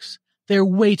comic books? They're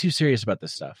way too serious about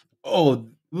this stuff. Oh,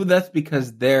 well, that's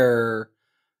because the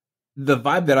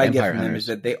vibe that I get Vampire from them hunters. is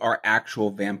that they are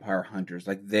actual vampire hunters.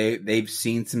 Like they've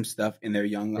seen some stuff in their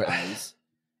young Right. eyes,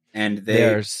 and They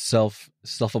are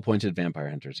self-appointed vampire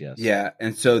hunters. Yes. yeah,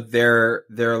 and so they're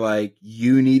like,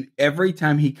 you need, every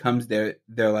time he comes there,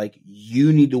 they're like,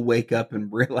 you need to wake up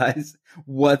and realize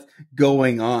what's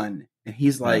going on. And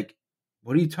he's like,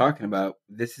 what are you talking about?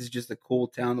 This is just a cool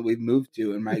town that we've moved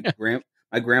to, and my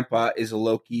grandpa is a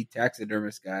low-key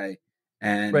taxidermist guy.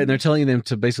 And right, and they're telling them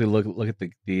to basically look at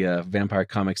the vampire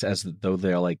comics as though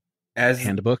they're like as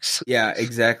handbooks. Yeah,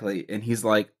 exactly. And he's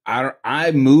like, I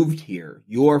moved here.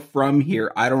 You're from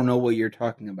here. I don't know what you're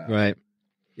talking about. Right.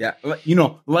 Yeah, you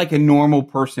know, like a normal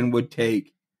person would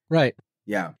take. Right.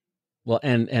 Yeah. Well,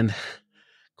 and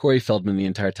Corey Feldman the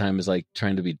entire time is like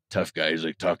trying to be tough guy. He's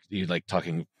like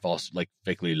talking false, like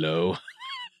fakely low.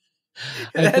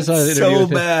 That's so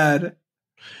bad.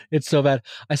 It's so bad.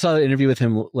 I saw an interview with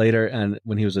him later, and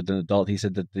when he was an adult, he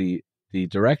said that the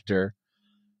director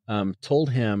told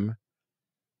him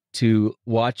to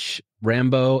watch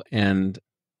Rambo and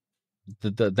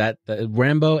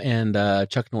Rambo and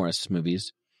Chuck Norris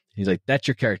movies. He's like, that's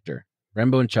your character,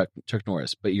 Rambo and Chuck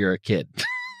Norris, but you're a kid.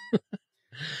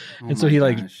 And so he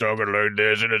like talking like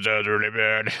this, and it sounds really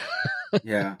bad.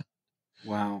 Yeah.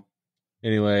 Wow.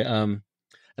 Anyway,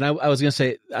 and I was gonna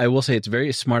say, I will say it's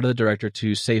very smart of the director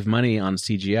to save money on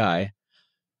CGI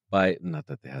by, not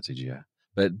that they had CGI,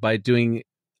 but by doing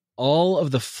all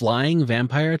of the flying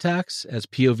vampire attacks as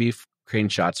POV crane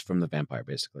shots from the vampire.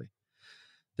 Basically,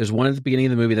 there's one at the beginning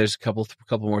of the movie. There's a couple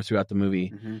more throughout the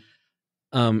movie,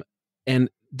 and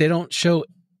they don't show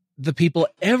the people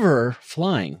ever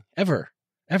flying, ever.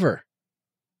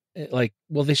 Like,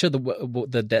 well, they showed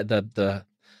the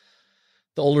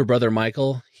older brother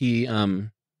Michael. He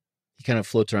kind of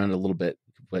floats around a little bit,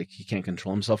 like he can't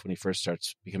control himself when he first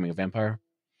starts becoming a vampire.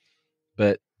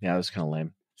 But yeah, it was kind of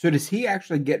lame. So does he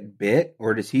actually get bit,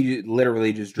 or does he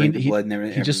literally just drink the blood and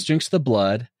everything? He just drinks the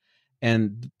blood,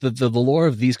 and the lore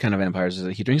of these kind of vampires is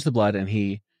that he drinks the blood and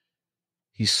he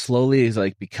slowly is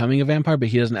like becoming a vampire, but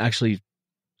he doesn't actually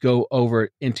go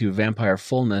over into vampire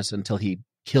fullness until he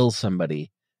kills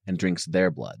somebody and drinks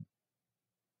their blood.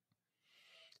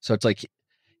 So it's like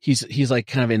he's like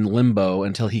kind of in limbo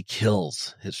until he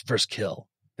kills his first kill.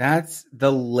 That's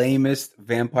the lamest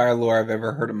vampire lore I've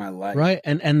ever heard in my life. Right,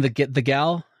 and the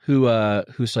gal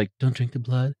who's like, don't drink the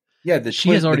blood. Yeah, the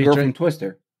girl from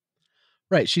Twister.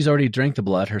 Right, she's already drank the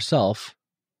blood herself,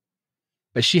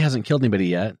 but she hasn't killed anybody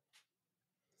yet,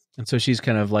 and so she's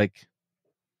kind of like,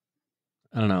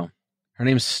 I don't know. Her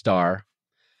name's Star,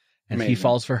 and Amazing. He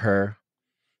falls for her,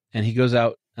 and he goes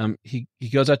out. He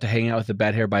goes out to hang out with the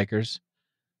bad hair bikers,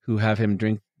 who have him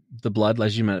drink the blood,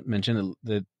 as you mentioned,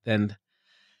 and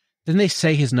then they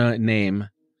say his name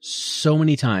so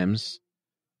many times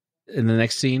in the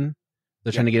next scine.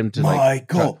 They're trying to get him to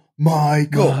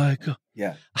Michael.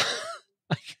 Yeah.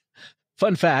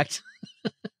 Fun fact.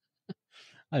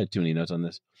 I had too many notes on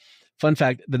this. Fun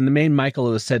fact: the name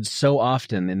Michael was said so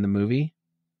often in the movie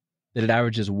that it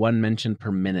averages one mention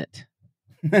per minute.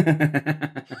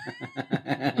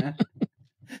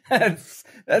 That's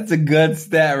a good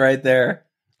stat right there.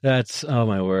 That's, oh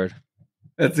my word.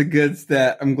 That's a good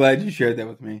stat. I'm glad you shared that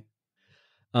with me.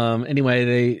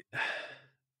 Anyway,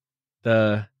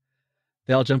 they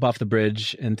all jump off the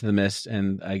bridge into the mist,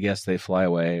 and I guess they fly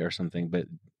away or something. But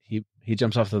he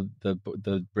jumps off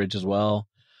the bridge as well,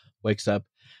 wakes up,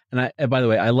 and by the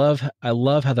way, I love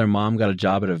how their mom got a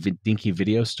job at a dinky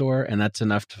video store, and that's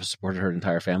enough to support her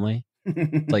entire family.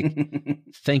 Like,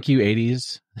 thank you,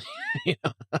 80s. You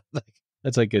know,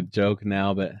 that's like a joke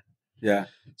now, but yeah.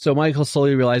 So Michael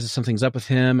slowly realizes something's up with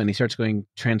him, and he starts going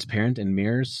transparent in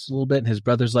mirrors a little bit. And his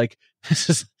brother's like, "This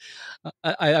is."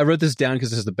 I wrote this down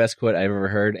because this is the best quote I've ever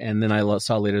heard, and then I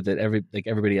saw later that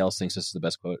everybody else thinks this is the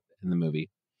best quote in the movie.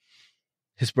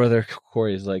 His brother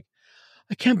Corey is like,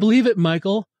 "I can't believe it,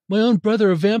 Michael. My own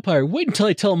brother, a vampire. Wait until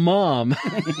I tell Mom."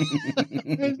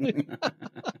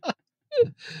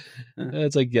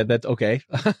 It's like, yeah, that's okay.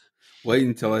 Wait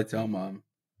until I tell Mom.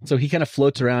 So he kind of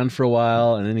floats around for a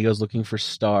while, and then he goes looking for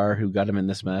Star, who got him in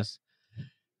this mess.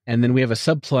 And then we have a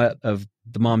subplot of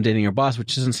the mom dating her boss,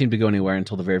 which doesn't seem to go anywhere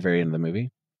until the very, very end of the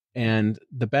movie. And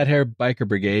the Bad Hair Biker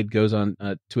Brigade goes on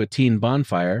to a teen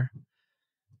bonfire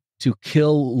to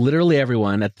kill literally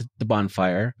everyone at the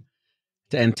bonfire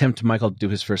and tempt Michael to do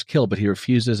his first kill, but he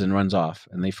refuses and runs off.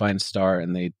 And they find Star,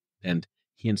 and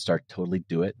he and Star totally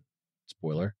do it.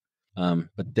 Spoiler.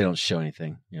 But they don't show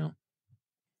anything,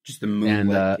 Just a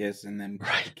moonlit kiss, and then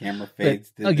the camera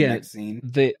fades to the next scene.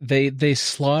 They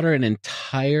slaughter an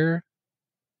entire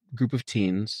group of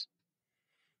teens,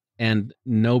 and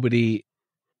nobody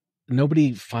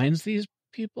finds these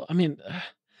people. I mean,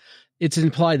 it's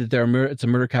implied that it's a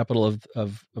murder capital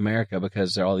of America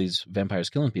because there are all these vampires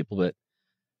killing people, but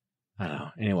I don't know.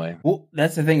 Anyway. Well,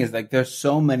 that's the thing is, like, there's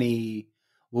so many.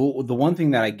 Well, the one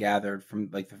thing that I gathered from,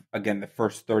 like, the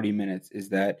first 30 minutes is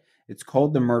that it's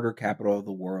called the murder capital of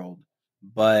the world,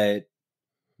 but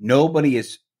nobody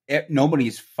is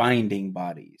finding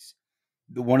bodies.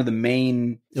 One of the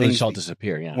main things shall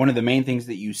disappear. Yeah. One of the main things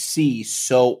that you see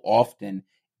so often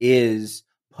is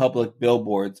public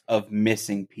billboards of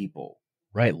missing people.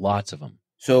 Right, lots of them.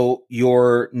 So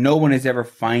no one is ever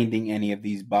finding any of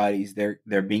these bodies.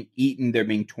 They're being eaten, they're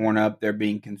being torn up, they're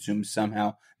being consumed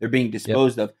somehow, they're being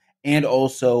disposed of. And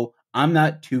also, I'm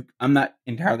not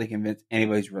entirely convinced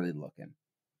anybody's really looking.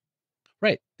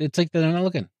 Right. It's like they're not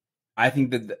looking. I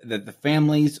think that the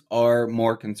families are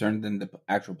more concerned than the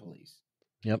actual police.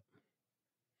 Yep.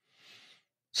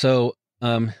 So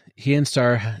he and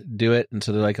Star do it, and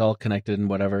so they're like all connected and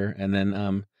whatever. And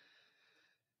then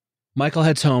Michael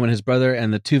heads home, and his brother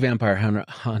and the two vampire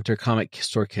hunter comic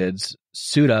store kids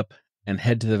suit up and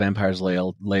head to the vampire's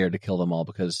lair to kill them all,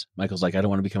 because Michael's like, I don't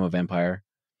want to become a vampire.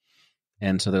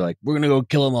 And so they're like, we're going to go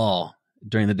kill them all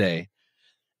during the day.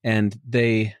 And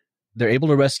they're able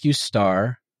to rescue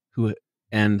Star,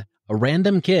 and a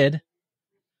random kid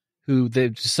who they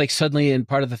just like suddenly in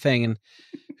part of the thing, and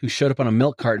who showed up on a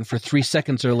milk carton for 3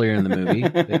 seconds earlier in the movie.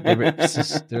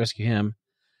 They rescue him.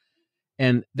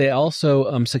 And they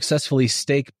also successfully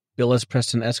stake Bill S.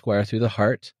 Preston Esquire through the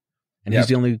heart. And he's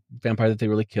the only vampire that they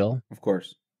really kill. Of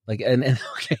course. Like, and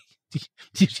okay,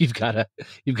 you've got to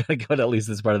go to at least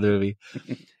this part of the movie.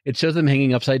 It shows them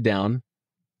hanging upside down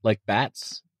like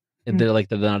bats. And they're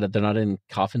not in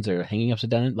coffins. They're hanging upside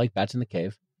down like bats in the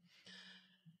cave.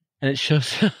 And it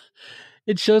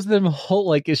shows them whole,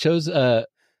 like it shows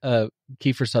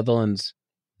Kiefer Sutherland's, is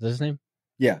that his name?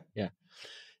 Yeah.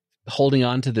 Holding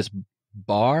on to this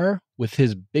bar with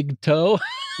his big toe.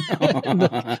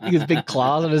 His big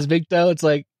claws on his big toe. It's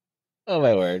like, oh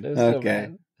my word. Okay.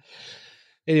 So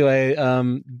anyway,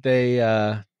 and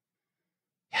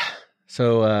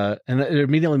it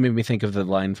immediately made me think of the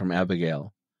line from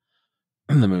Abigail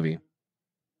in the movie,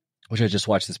 which I just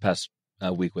watched this past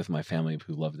week with my family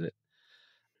who loved it.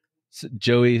 So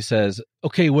Joey says,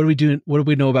 okay, what do we do? What do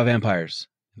we know about vampires?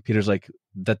 And Peter's like,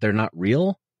 that they're not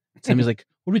real. Sammy's like,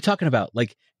 what are we talking about?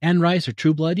 Like Anne Rice or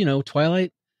True Blood,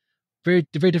 Twilight? Very,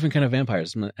 very different kind of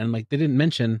vampires. And like, they didn't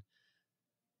mention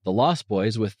the Lost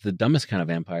Boys with the dumbest kind of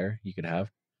vampire you could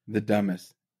have. The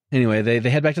dumbest. Anyway, they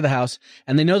head back to the house,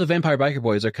 and they know the vampire biker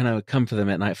boys are kind of come for them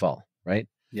at nightfall, right?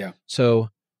 Yeah. So,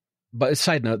 but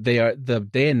side note, the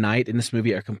day and night in this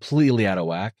movie are completely out of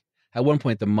whack. At one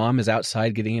point, the mom is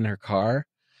outside getting in her car.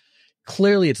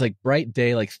 Clearly, it's like bright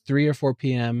day, like 3 or 4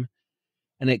 p.m.,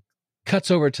 and it cuts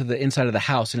over to the inside of the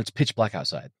house, and it's pitch black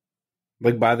outside.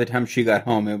 Like by the time she got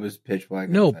home, it was pitch black.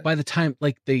 No, outside. By the time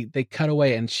like they cut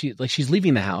away, and she's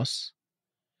leaving the house.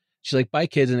 She's like, bye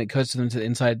kids, and it cuts to them to the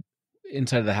inside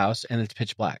of the house, and it's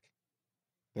pitch black.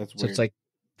 That's weird. So it's like,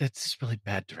 that's really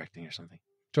bad directing or something.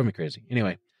 Drove me crazy.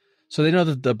 Anyway, so they know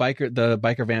that the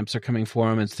biker vamps are coming for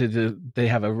them, and so they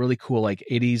have a really cool like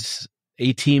 80s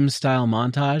A-Team style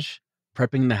montage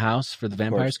prepping the house for the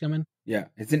vampires coming. Yeah,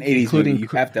 it's an 80s movie. You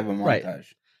have to have a montage. Right.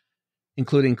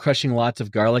 Including crushing lots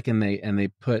of garlic, and they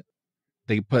put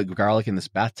garlic in this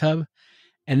bathtub,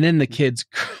 and then the kids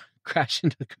crash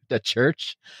into the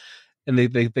church, and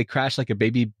they crash like a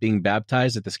baby being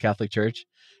baptized at this Catholic church,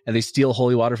 and they steal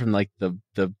holy water from like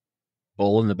the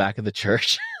bowl in the back of the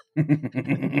church,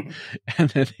 and then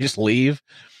they just leave.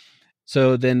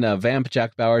 So then Vamp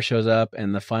Jack Bauer shows up,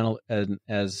 and the final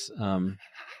as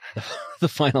the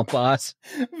final boss,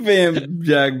 Vamp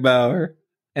Jack Bauer.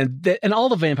 And all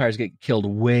the vampires get killed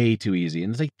way too easy.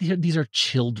 And it's like, these are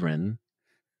children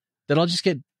that all just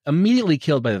get immediately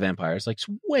killed by the vampires. Like, it's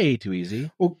way too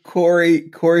easy. Well, Corey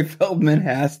Feldman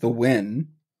has to win.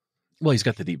 Well, he's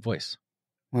got the deep voice.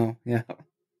 Well, yeah.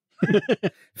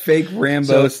 Fake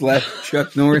Rambo /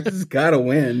 Chuck Norris has got to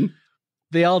win.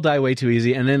 They all die way too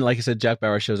easy. And then, like I said, Jack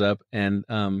Bauer shows up, and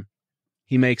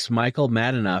he makes Michael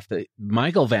mad enough that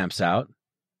Michael vamps out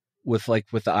with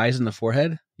the eyes in the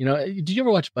forehead. Did you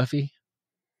ever watch Buffy?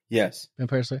 Yes.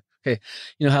 Vampire Slayer. Okay,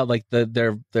 you know how like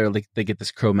they're like they get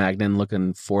this Cro-Magnon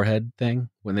looking forehead thing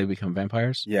when they become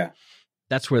vampires. Yeah.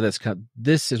 That's where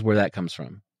this is where that comes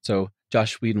from. So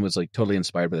Josh Whedon was like totally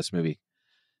inspired by this movie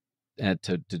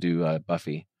to do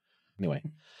Buffy. Anyway,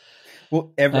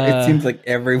 Well, it seems like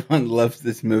everyone loves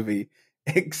this movie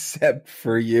except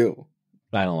for you.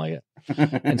 I don't like it,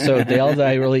 and so they all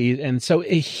die really easy. And so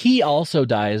he also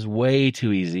dies way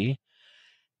too easy.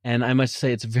 And I must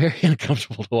say, it's very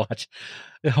uncomfortable to watch.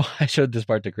 I showed this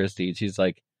part to Christy. She's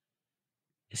like,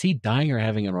 "Is he dying or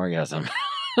having an orgasm?"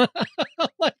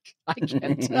 Like, I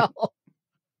can't tell.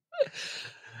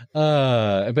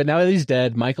 But now that he's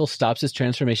dead, Michael stops his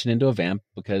transformation into a vamp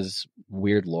because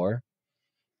weird lore.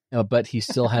 But he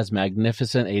still has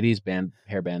magnificent 80s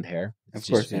hairband hair. It's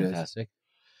Of course just fantastic.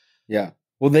 Yeah.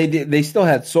 Well, they still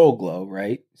had Soul Glow,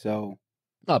 right? So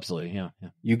absolutely, yeah.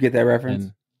 You get that reference?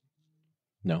 And,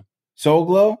 no. Soul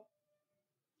Glow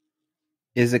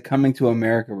is a Coming to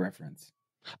America reference.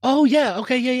 Oh yeah.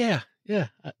 Okay. Yeah. Yeah,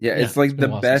 it's like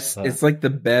the best. It's like the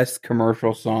best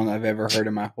commercial song I've ever heard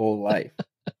in my whole life.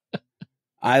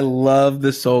 I love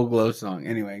the Soul Glow song.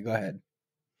 Anyway, go ahead.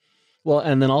 Well,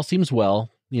 and then all seems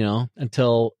well,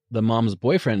 until the mom's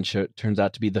boyfriend turns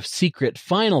out to be the secret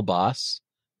final boss,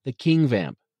 the King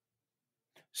Vamp.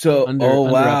 So, under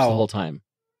wraps the whole time.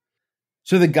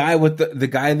 So the guy with the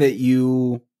guy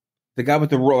with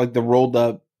the rolled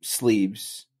up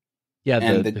sleeves. Yeah,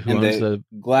 and who owns the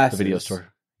glasses. The video store.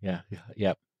 Yeah.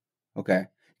 Okay.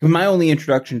 My only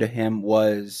introduction to him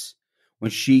was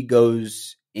when she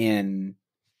goes in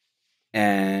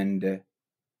and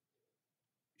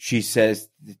she says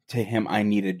to him, "I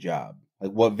need a job.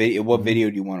 Like what video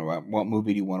do you want to watch? What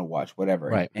movie do you want to watch? Whatever."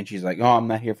 Right. And she's like, "Oh, I'm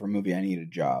not here for a movie. I need a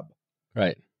job."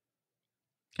 Right.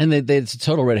 And it's a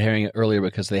total red herring earlier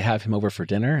because they have him over for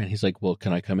dinner and he's like, "Well,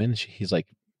 can I come in?" He's like,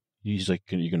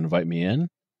 "Can you invite me in?"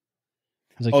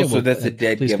 He's like, so that's a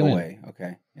dead giveaway.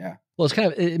 Okay. Yeah. Well, it's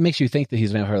it makes you think that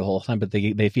he's a vampire the whole time, but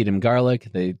they feed him garlic,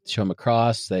 they show him a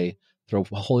cross, they throw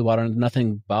holy water, and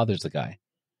nothing bothers the guy.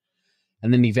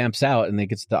 And then he vamps out and they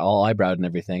gets all eyebrowed and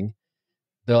everything.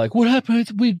 They're like, "What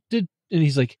happened? We did," and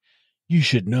he's like, "You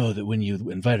should know that when you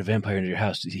invite a vampire into your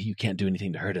house, you can't do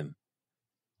anything to hurt him."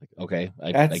 Like, okay,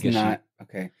 I guess not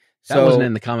okay. That wasn't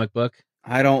in the comic book.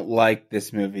 I don't like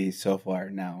this movie so far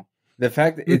now. The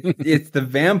fact that it's the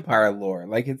vampire lore,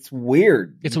 like it's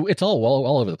weird. It's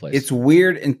all over the place. It's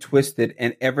weird and twisted,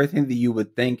 and everything that you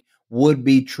would think would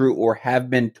be true or have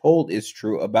been told is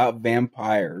true about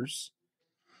vampires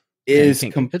is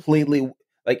completely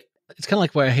like. It's kind of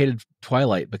like why I hated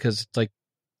Twilight, because it's like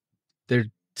they're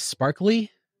sparkly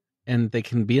and they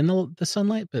can be in the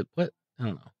sunlight, but what, I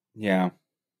don't know. Yeah,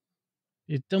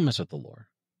 don't mess with the lore.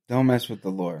 Don't mess with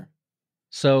the lore.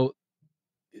 So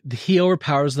he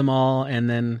overpowers them all, and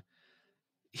then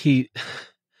he,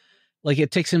 like,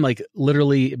 it takes him like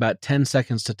literally about 10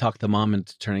 seconds to talk the mom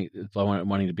into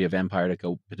wanting to be a vampire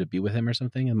to be with him or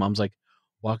something. And mom's like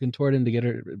walking toward him to get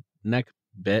her neck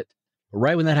bit. But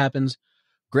right when that happens,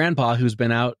 Grandpa, who's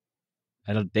been out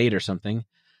at a date or something,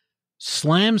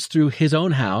 slams through his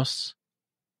own house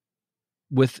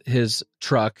with his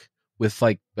truck with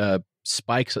like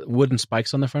wooden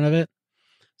spikes on the front of it,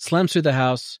 slams through the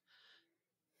house,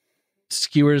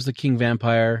 skewers the king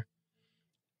vampire,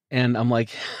 and I'm like,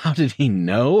 how did he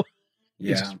know?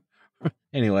 Yeah.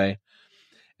 Anyway,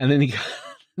 and then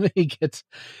he gets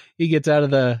out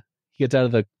of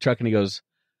the truck and he goes,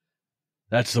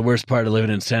 "That's the worst part of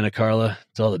living in Santa Carla.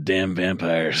 It's all the damn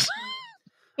vampires."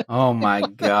 Oh my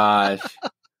gosh.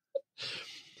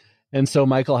 And so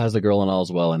Michael has the girl and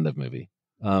all's well, end of movie.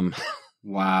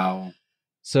 Wow.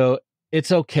 So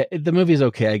it's okay. The movie's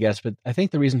okay, I guess, but I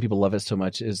think the reason people love it so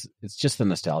much is it's just the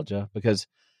nostalgia. Because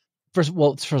first of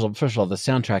all, the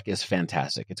soundtrack is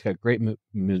fantastic. It's got great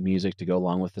music to go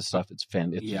along with this stuff. It's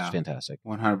just fantastic.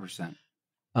 100%.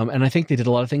 And I think they did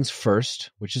a lot of things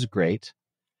first, which is great.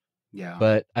 Yeah.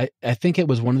 But I think it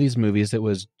was one of these movies that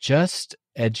was just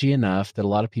edgy enough that a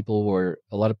lot of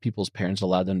people's parents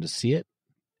allowed them to see it.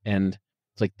 And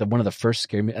it's like one of the first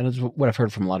scary, and it's what I've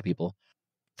heard from a lot of people,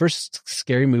 first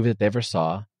scary movie that they ever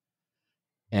saw.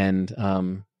 And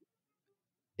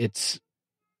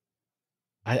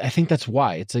I think that's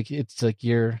why it's like I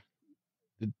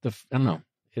don't know,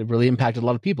 it really impacted a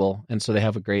lot of people, and so they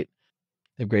have great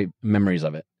memories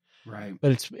of it. Right.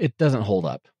 But it doesn't hold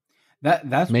up.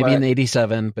 That's maybe in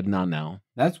 '87, but not now.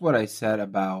 That's what I said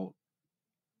about.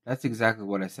 That's exactly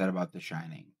what I said about The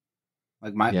Shining.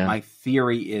 Like my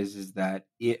theory is that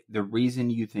the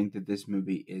reason you think that this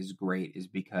movie is great is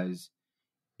because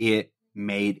it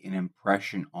made an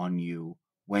impression on you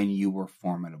when you were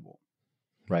formidable.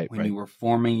 when you were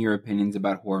forming your opinions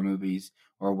about horror movies,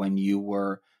 or when you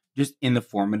were just in the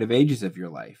formative ages of your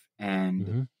life.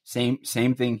 And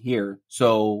same thing here.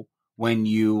 So when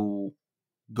you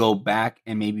go back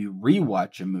and maybe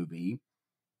rewatch a movie,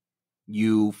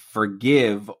 you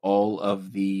forgive all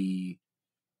of the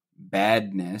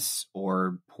badness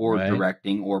or poor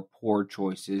directing or poor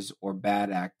choices or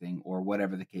bad acting or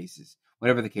whatever the case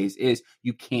is.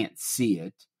 You can't see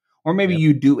it, or maybe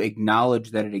you do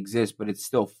acknowledge that it exists, but it's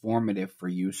still formative for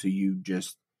you, so you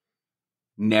just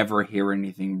never hear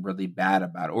anything really bad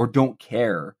about it, or don't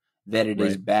care that it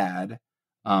is bad,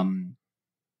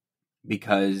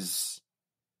 because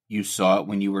you saw it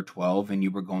when you were 12 and you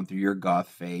were going through your goth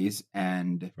phase,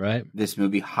 and this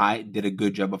movie did a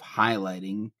good job of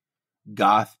highlighting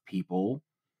goth people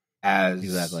as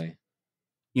in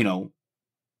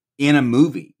a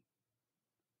movie.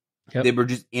 They were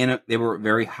just they were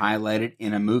very highlighted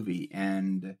in a movie,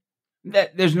 and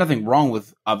that there's nothing wrong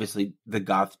with obviously the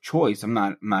goth choice. I'm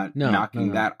not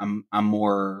knocking that. I'm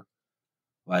more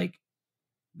like,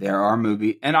 there are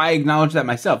movies, and I acknowledge that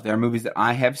myself. There are movies that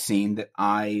I have seen that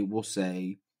I will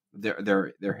say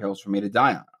they're hills for me to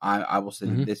die on. I will say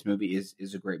that this movie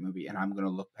is a great movie, and I'm going to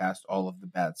look past all of the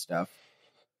bad stuff.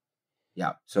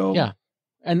 Yeah. So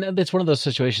and it's one of those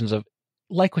situations of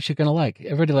like what you're going to like.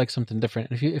 Everybody likes something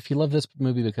different. If you love this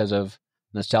movie because of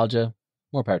nostalgia,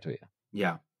 more power to you.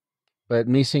 Yeah. But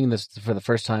me seeing this for the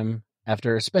first time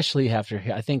especially after,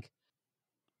 I think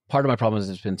part of my problem is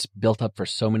it's been built up for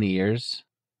so many years.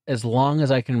 As long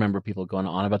as I can remember, people going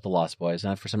on about the Lost Boys,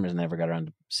 and for some reason I never got around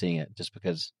to seeing it, just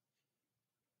because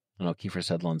I don't know, Kiefer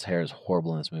Sutherland's hair is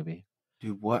horrible in this movie.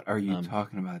 Dude, what are you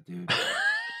talking about, dude?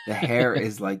 The hair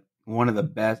is like one of the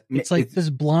best. It's like this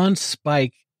blonde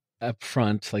spike up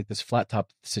front, like this flat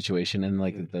top situation, and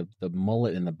like the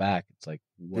mullet in the back. It's like,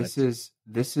 what?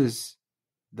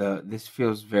 This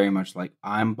feels very much like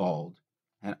I'm bald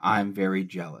and I'm very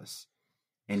jealous,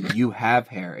 and you have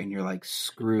hair and you're like,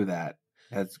 screw that.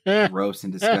 That's gross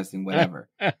and disgusting, whatever.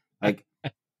 Like,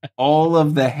 all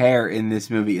of the hair in this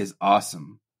movie is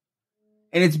awesome.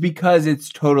 And it's because it's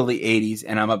totally 80s,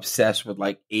 and I'm obsessed with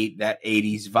like that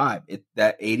 80s vibe.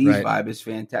 That 80s vibe is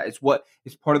fantastic.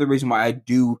 It's part of the reason why I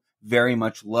do very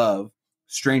much love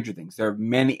Stranger Things. There are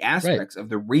many aspects of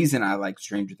the reason I like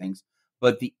Stranger Things,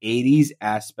 but the 80s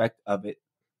aspect of it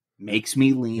makes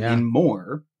me lean in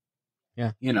more.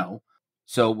 Yeah.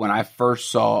 So when I first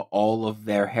saw all of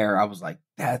their hair, I was like,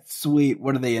 that's sweet.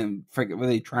 What are they in? Were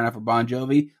they trying out for Bon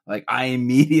Jovi? Like, I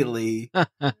immediately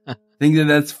think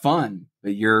that's fun.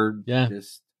 But you're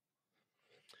just...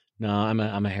 No, I'm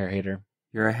a hair hater.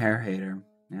 You're a hair hater.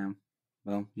 Yeah.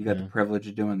 Well, you got the privilege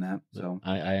of doing that. So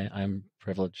I'm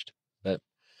privileged. But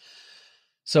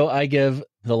so I give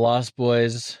The Lost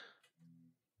Boys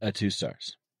a 2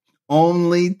 stars.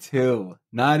 Only 2,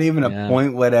 not even a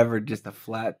point, whatever, just a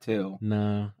flat 2.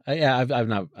 No, I'm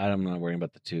not worrying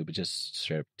about the 2, but just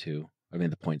straight up 2. I mean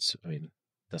the points,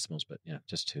 decimals, but yeah,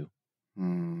 just 2.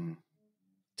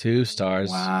 2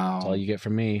 stars. Wow, that's all you get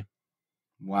from me.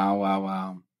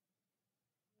 Wow.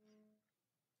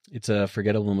 It's a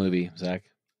forgettable movie, Zach.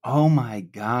 Oh my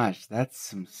gosh, that's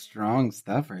some strong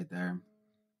stuff right there.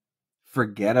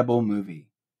 Forgettable movie.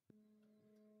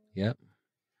 Yep.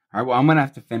 All right, well, I'm going to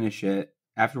have to finish it.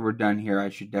 After we're done here, I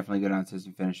should definitely go downstairs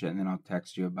and finish it, and then I'll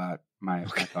text you about my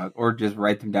thoughts, or just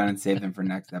write them down and save them for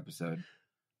next episode.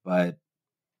 But,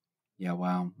 yeah,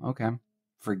 wow. Okay.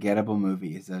 Forgettable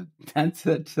movie is that's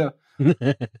it. So,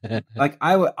 like,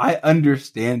 I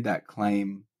understand that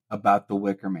claim about the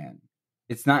Wicker Man.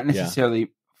 It's not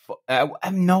necessarily,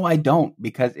 no, I don't,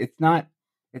 because it's not,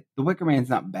 the Wicker Man's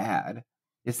not bad.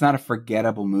 It's not a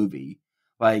forgettable movie.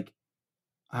 Like,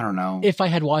 I don't know. If I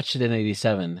had watched it in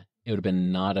 '87, it would have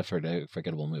been not a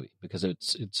forgettable movie, because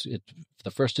it's the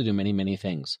first to do many, many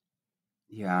things.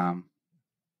 Yeah,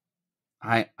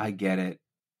 I get it.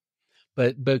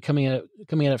 But coming at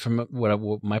it from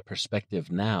what my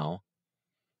perspective now,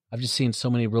 I've just seen so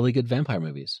many really good vampire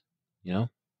movies. Yeah.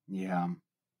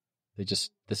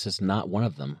 This is not one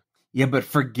of them. Yeah, but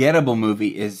forgettable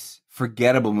movie is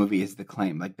the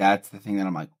claim. Like, that's the thing that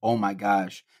I'm like, oh my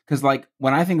gosh. Because, like,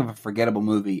 when I think of a forgettable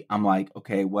movie, I'm like,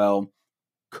 okay, well,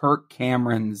 Kirk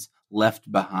Cameron's Left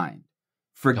Behind.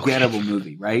 Forgettable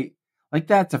movie, right? Like,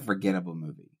 that's a forgettable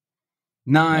movie.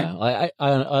 Not...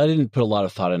 I didn't put a lot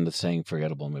of thought into saying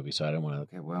forgettable movie, so I don't want to...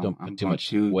 Okay, well, don't put too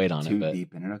much weight on it. Too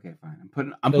deep in it. Okay, fine.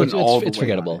 I'm putting all the weight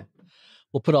forgettable. on it.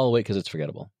 We'll put all the weight because it's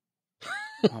forgettable.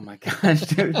 Oh my gosh,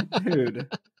 dude.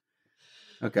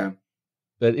 Okay.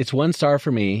 But it's 1 star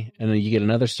for me, and then you get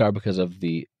another star because of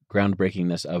the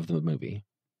groundbreakingness of the movie.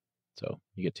 So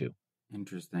you get 2.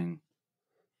 Interesting.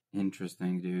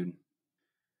 Interesting, dude.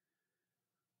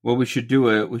 Well, we should do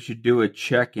a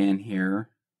check-in here.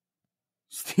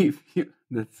 Steve,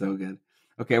 that's so good.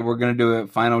 Okay, we're gonna do a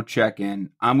final check-in.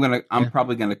 I'm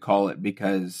probably gonna call it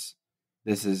because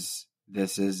this is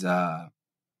it's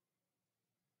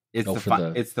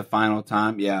the final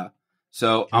time. Yeah.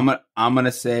 So okay. I'm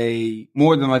gonna say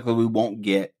more than likely we won't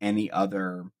get any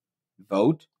other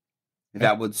vote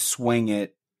that would swing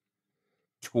it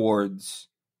towards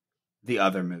the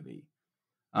other movie.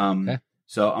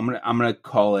 So I'm gonna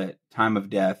call it time of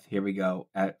death. Here we go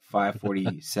at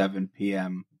 5:47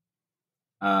 p.m.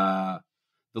 The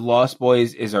Lost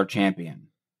Boys is our champion.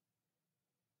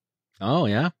 Oh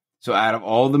yeah. So out of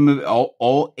all the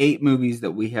all 8 movies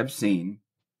that we have seen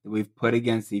that we've put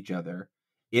against each other,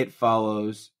 It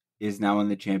Follows is now in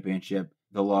the championship.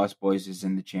 The Lost Boys is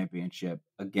in the championship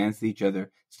against each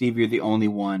other. Steve, you're the only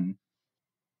one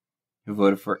who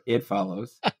voted for It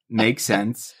Follows. Makes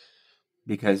sense.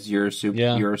 Because you're a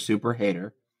super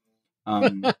hater.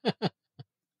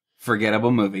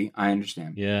 Forgettable movie. I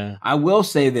understand. Yeah. I will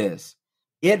say this.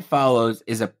 It Follows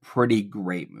is a pretty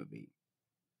great movie.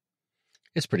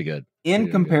 It's pretty good.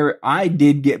 I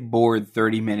did get bored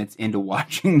 30 minutes into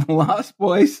watching The Lost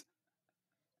Boys.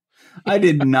 I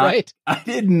did not right? I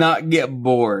did not get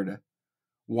bored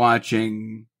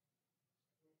watching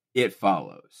It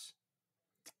Follows.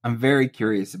 I'm very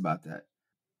curious about that.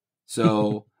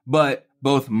 So, but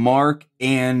both Mark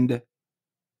and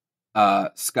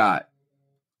Scott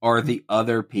are the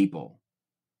other people.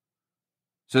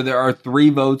 So there are 3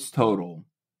 votes total.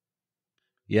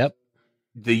 Yep.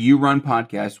 The You Run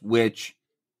podcast, which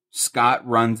Scott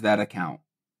runs that account.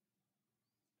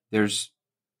 There's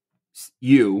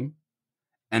you,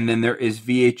 and then there is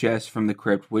VHS from the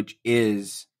Crypt, which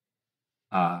is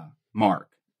Mark.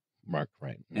 Mark,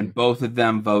 right. And both of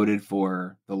them voted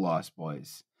for the Lost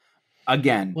Boys.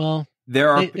 Again, well,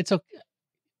 it's okay.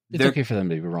 It's okay for them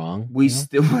to be wrong.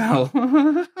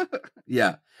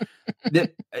 Yeah.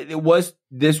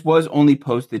 This was only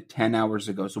posted 10 hours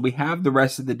ago. So we have the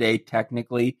rest of the day.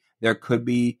 Technically, there could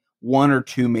be 1 or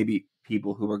 2 maybe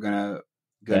people who are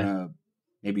gonna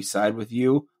maybe side with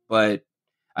you. But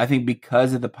I think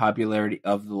because of the popularity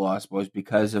of the Lost Boys,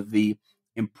 because of the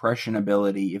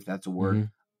impressionability, if that's a word,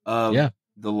 of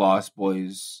the Lost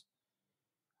Boys,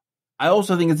 I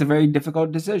also think it's a very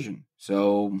difficult decision.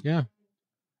 So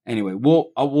anyway,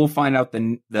 we'll find out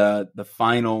the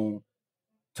final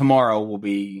tomorrow.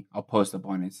 I'll post up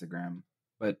on Instagram,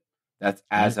 but that's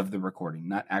as of the recording,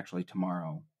 not actually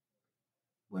tomorrow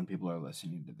when people are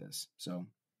listening to this. So,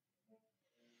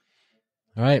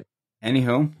 all right.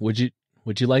 Anywho, would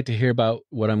you like to hear about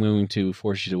what I'm going to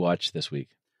force you to watch this week?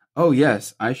 Oh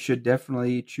yes, I should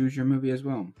definitely choose your movie as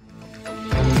well.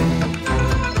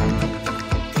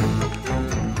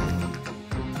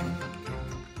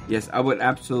 Yes, I would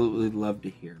absolutely love to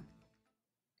hear.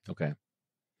 Okay.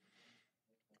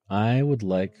 I would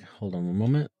like. Hold on one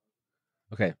moment.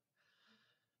 Okay.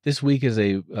 This week is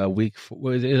a week.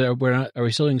 We're not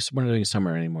doing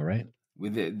summer anymore, right?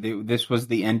 This was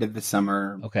the end of the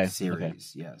summer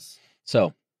series. Okay. Yes.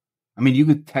 So, I mean, you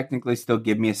could technically still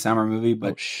give me a summer movie,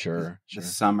 but sure. The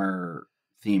summer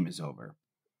theme is over.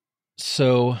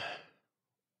 So,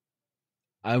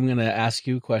 I'm going to ask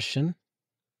you a question.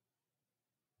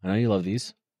 I know you love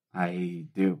these. I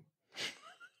do.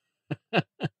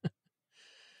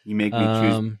 You make me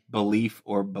choose belief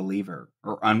or believer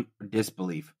or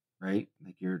disbelief, right?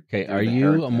 Like you're okay. Are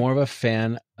you more of a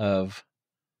fan of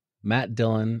Matt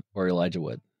Dillon or Elijah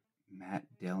Wood? Matt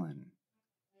Dillon.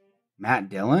 Matt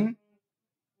Dillon?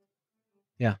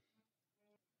 Yeah.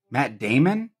 Matt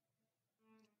Damon?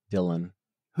 Dillon.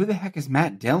 Who the heck is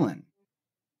Matt Dillon?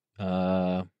 He's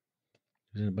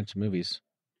in a bunch of movies.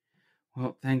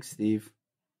 Well, thanks, Steve.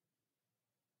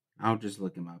 I'll just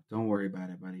look him up. Don't worry about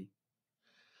it, buddy.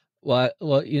 Well,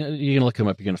 you're gonna look him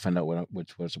up. You're gonna find out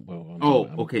which was.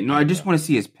 Okay. No, I just want to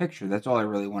see his picture. That's all I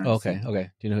really want to see. Okay.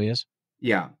 Do you know who he is?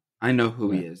 Yeah, I know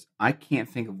who he is. I can't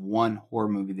think of one horror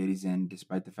movie that he's in,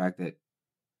 despite the fact that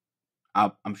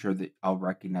I'm sure that I'll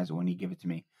recognize it when you give it to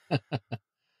me.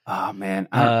 Oh man,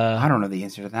 I don't know the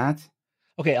answer to that.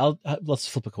 Okay, let's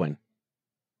flip a coin.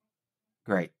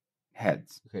 Great,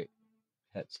 heads. Okay,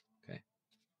 heads. Okay,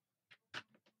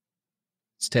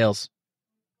 it's tails.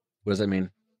 What does that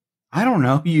mean? I don't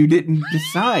know. You didn't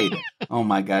decide. Oh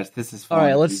my gosh, this is fun. All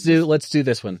right, let's do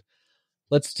this one.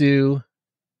 Let's do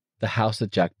The House That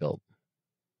Jack Built.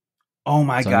 Oh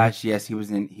my gosh, yes, he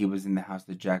was in The House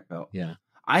That Jack Built. Yeah.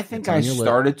 I think I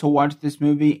started to watch this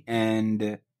movie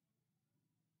and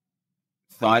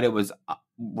thought it was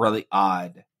really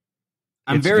odd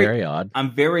It's very odd.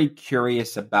 I'm very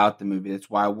curious about the movie. That's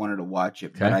why I wanted to watch it.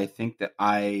 Okay. But I think that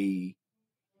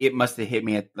it must have hit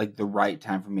me at like the right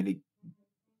time for me to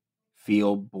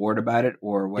feel bored about it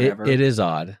or whatever. It is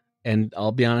odd. And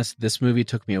I'll be honest, this movie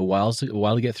took me a while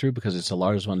to get through because it's a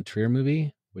Lars von Trier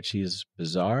movie, which is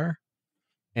bizarre.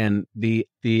 And the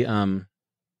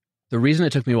reason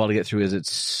it took me a while to get through is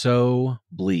it's so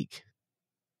bleak.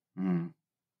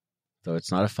 So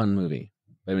it's not a fun movie.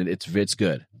 I mean, it's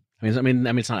good. I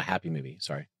mean, it's not a happy movie.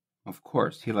 Sorry. Of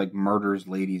course, he like murders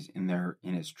ladies in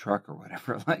his truck or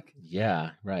whatever. Like,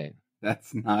 yeah, right.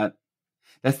 That's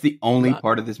the only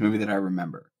part of this movie that I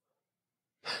remember.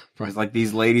 Right. It's like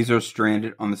these ladies are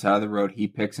stranded on the side of the road. He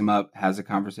picks them up, has a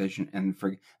conversation, and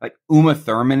like Uma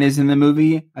Thurman is in the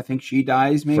movie. I think she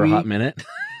dies maybe for a hot minute.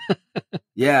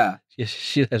 Yeah,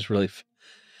 she has really.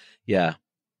 Yeah,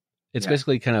 it's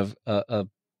basically kind of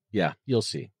yeah. You'll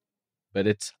see, but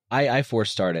it's I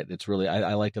force-starred it. It's really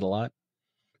I like it a lot,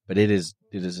 but it is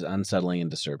unsettling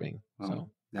and disturbing. Well, so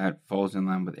that falls in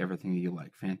line with everything you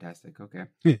like. Fantastic. Okay,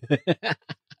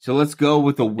 so let's go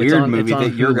with a weird movie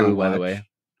that you're going to watch. By the way,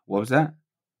 what was that?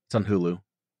 It's on Hulu.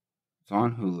 It's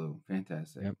on Hulu.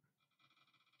 Fantastic. Yep.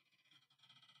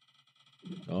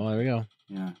 Oh, there we go.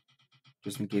 Yeah.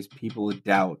 Just in case people would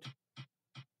doubt.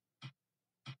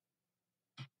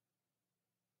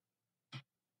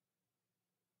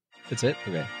 That's it?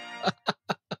 Okay.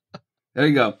 There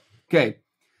you go. Okay.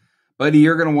 Buddy,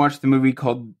 you're going to watch the movie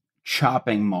called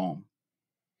Chopping Mall.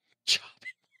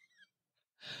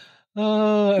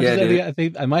 I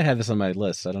think I might have this on my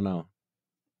list. I don't know.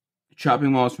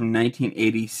 Chopping Mall is from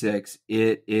 1986.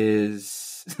 It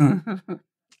is...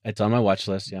 It's on my watch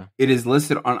list, yeah. It is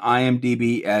listed on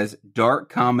IMDb as dark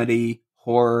comedy,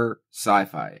 horror,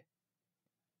 sci-fi.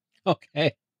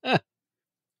 Okay.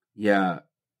 Yeah.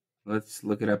 Let's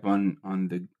look it up on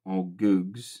the old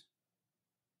Googs.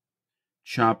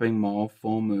 Chopping Mall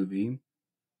full movie.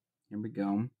 Here we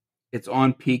go. It's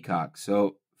on Peacock.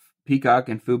 So Peacock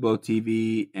and Fubo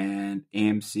TV and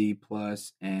AMC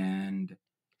Plus and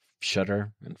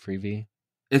Shudder and Freevee.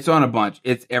 It's on a bunch.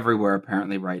 It's everywhere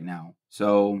apparently right now.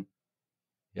 So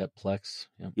yep, Plex.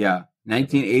 Yep. Yeah,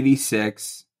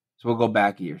 1986. So we'll go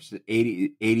back a year. So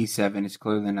 87 is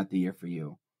clearly not the year for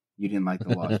you. You didn't like The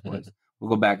Lost Boys. We'll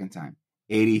go back in time.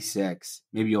 86.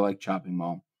 Maybe you'll like Chopping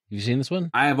Mall. Have you seen this one?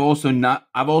 I've also not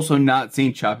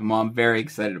seen Chopping Mall. I'm very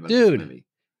excited about this movie.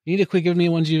 You need to quit giving me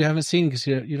ones you haven't seen because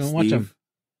you don't watch them.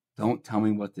 Don't tell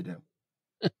me what to do.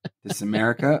 This is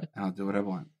America, and I'll do what I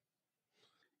want.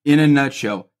 In a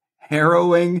nutshell,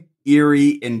 harrowing,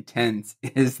 eerie, intense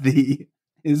is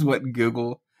what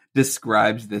Google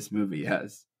describes this movie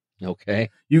as.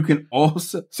 Okay. You can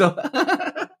also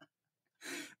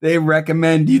they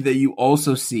recommend that you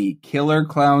also see Killer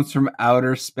Clowns from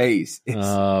Outer Space.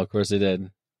 Of course they did.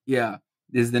 Yeah,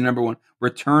 this is the number one.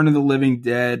 Return of the Living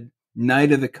Dead,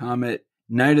 Night of the Comet,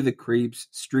 Night of the Creeps,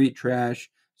 Street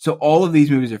Trash. So all of these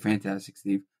movies are fantastic,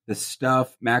 Steve. The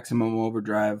Stuff, Maximum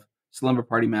Overdrive, Slumber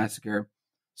Party Massacre.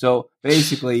 So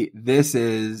basically, this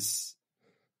is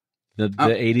the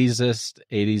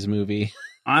 80s movie.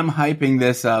 I'm hyping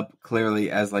this up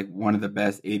clearly as like one of the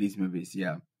best 80s movies.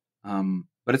 Yeah.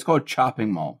 But it's called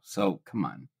Chopping Mall. So come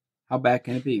on. How bad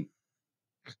can it be?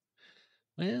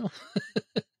 Well,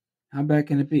 how bad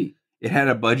can it be? It had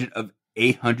a budget of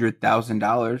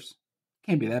 $800,000.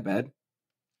 Can't be that bad.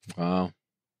 Wow.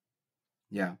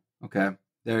 Yeah. Okay.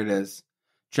 There it is.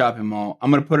 Chopping Mall. I'm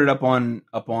gonna put it up on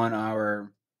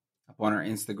our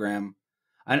Instagram.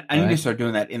 I need to start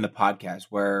doing that in the podcast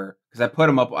because I put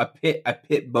them up. I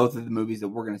pit both of the movies that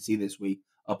we're gonna see this week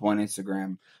up on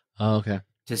Instagram. Oh, okay.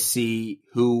 To see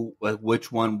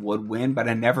which one would win, but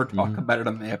I never talk about it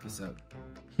on the episode.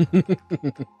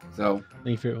 So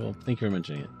thank you for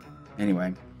mentioning it.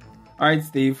 Anyway, all right,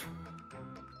 Steve.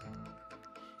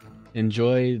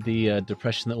 Enjoy the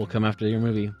depression that will come after your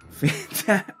movie.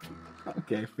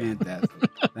 Okay, fantastic.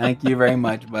 Thank you very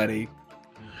much, buddy.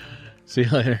 See you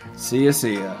later. See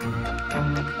ya.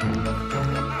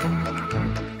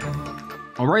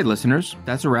 All right, listeners,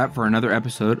 that's a wrap for another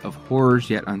episode of Horrors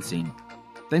Yet Unseen.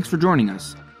 Thanks for joining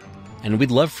us. And we'd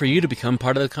love for you to become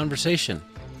part of the conversation.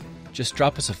 Just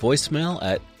drop us a voicemail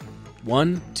at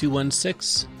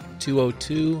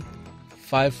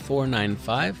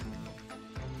 1-216-202-5495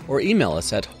 or email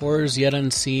us at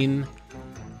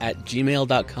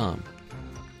horrorsyetonunseen@gmail.com.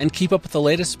 And keep up with the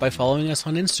latest by following us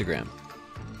on Instagram.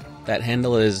 That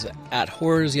handle is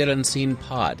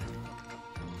 @horrorsyetonunseenpod.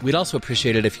 We'd also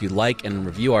appreciate it if you like and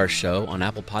review our show on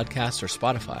Apple Podcasts or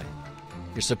Spotify.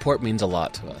 Your support means a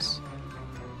lot to us.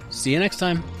 See you next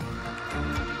time.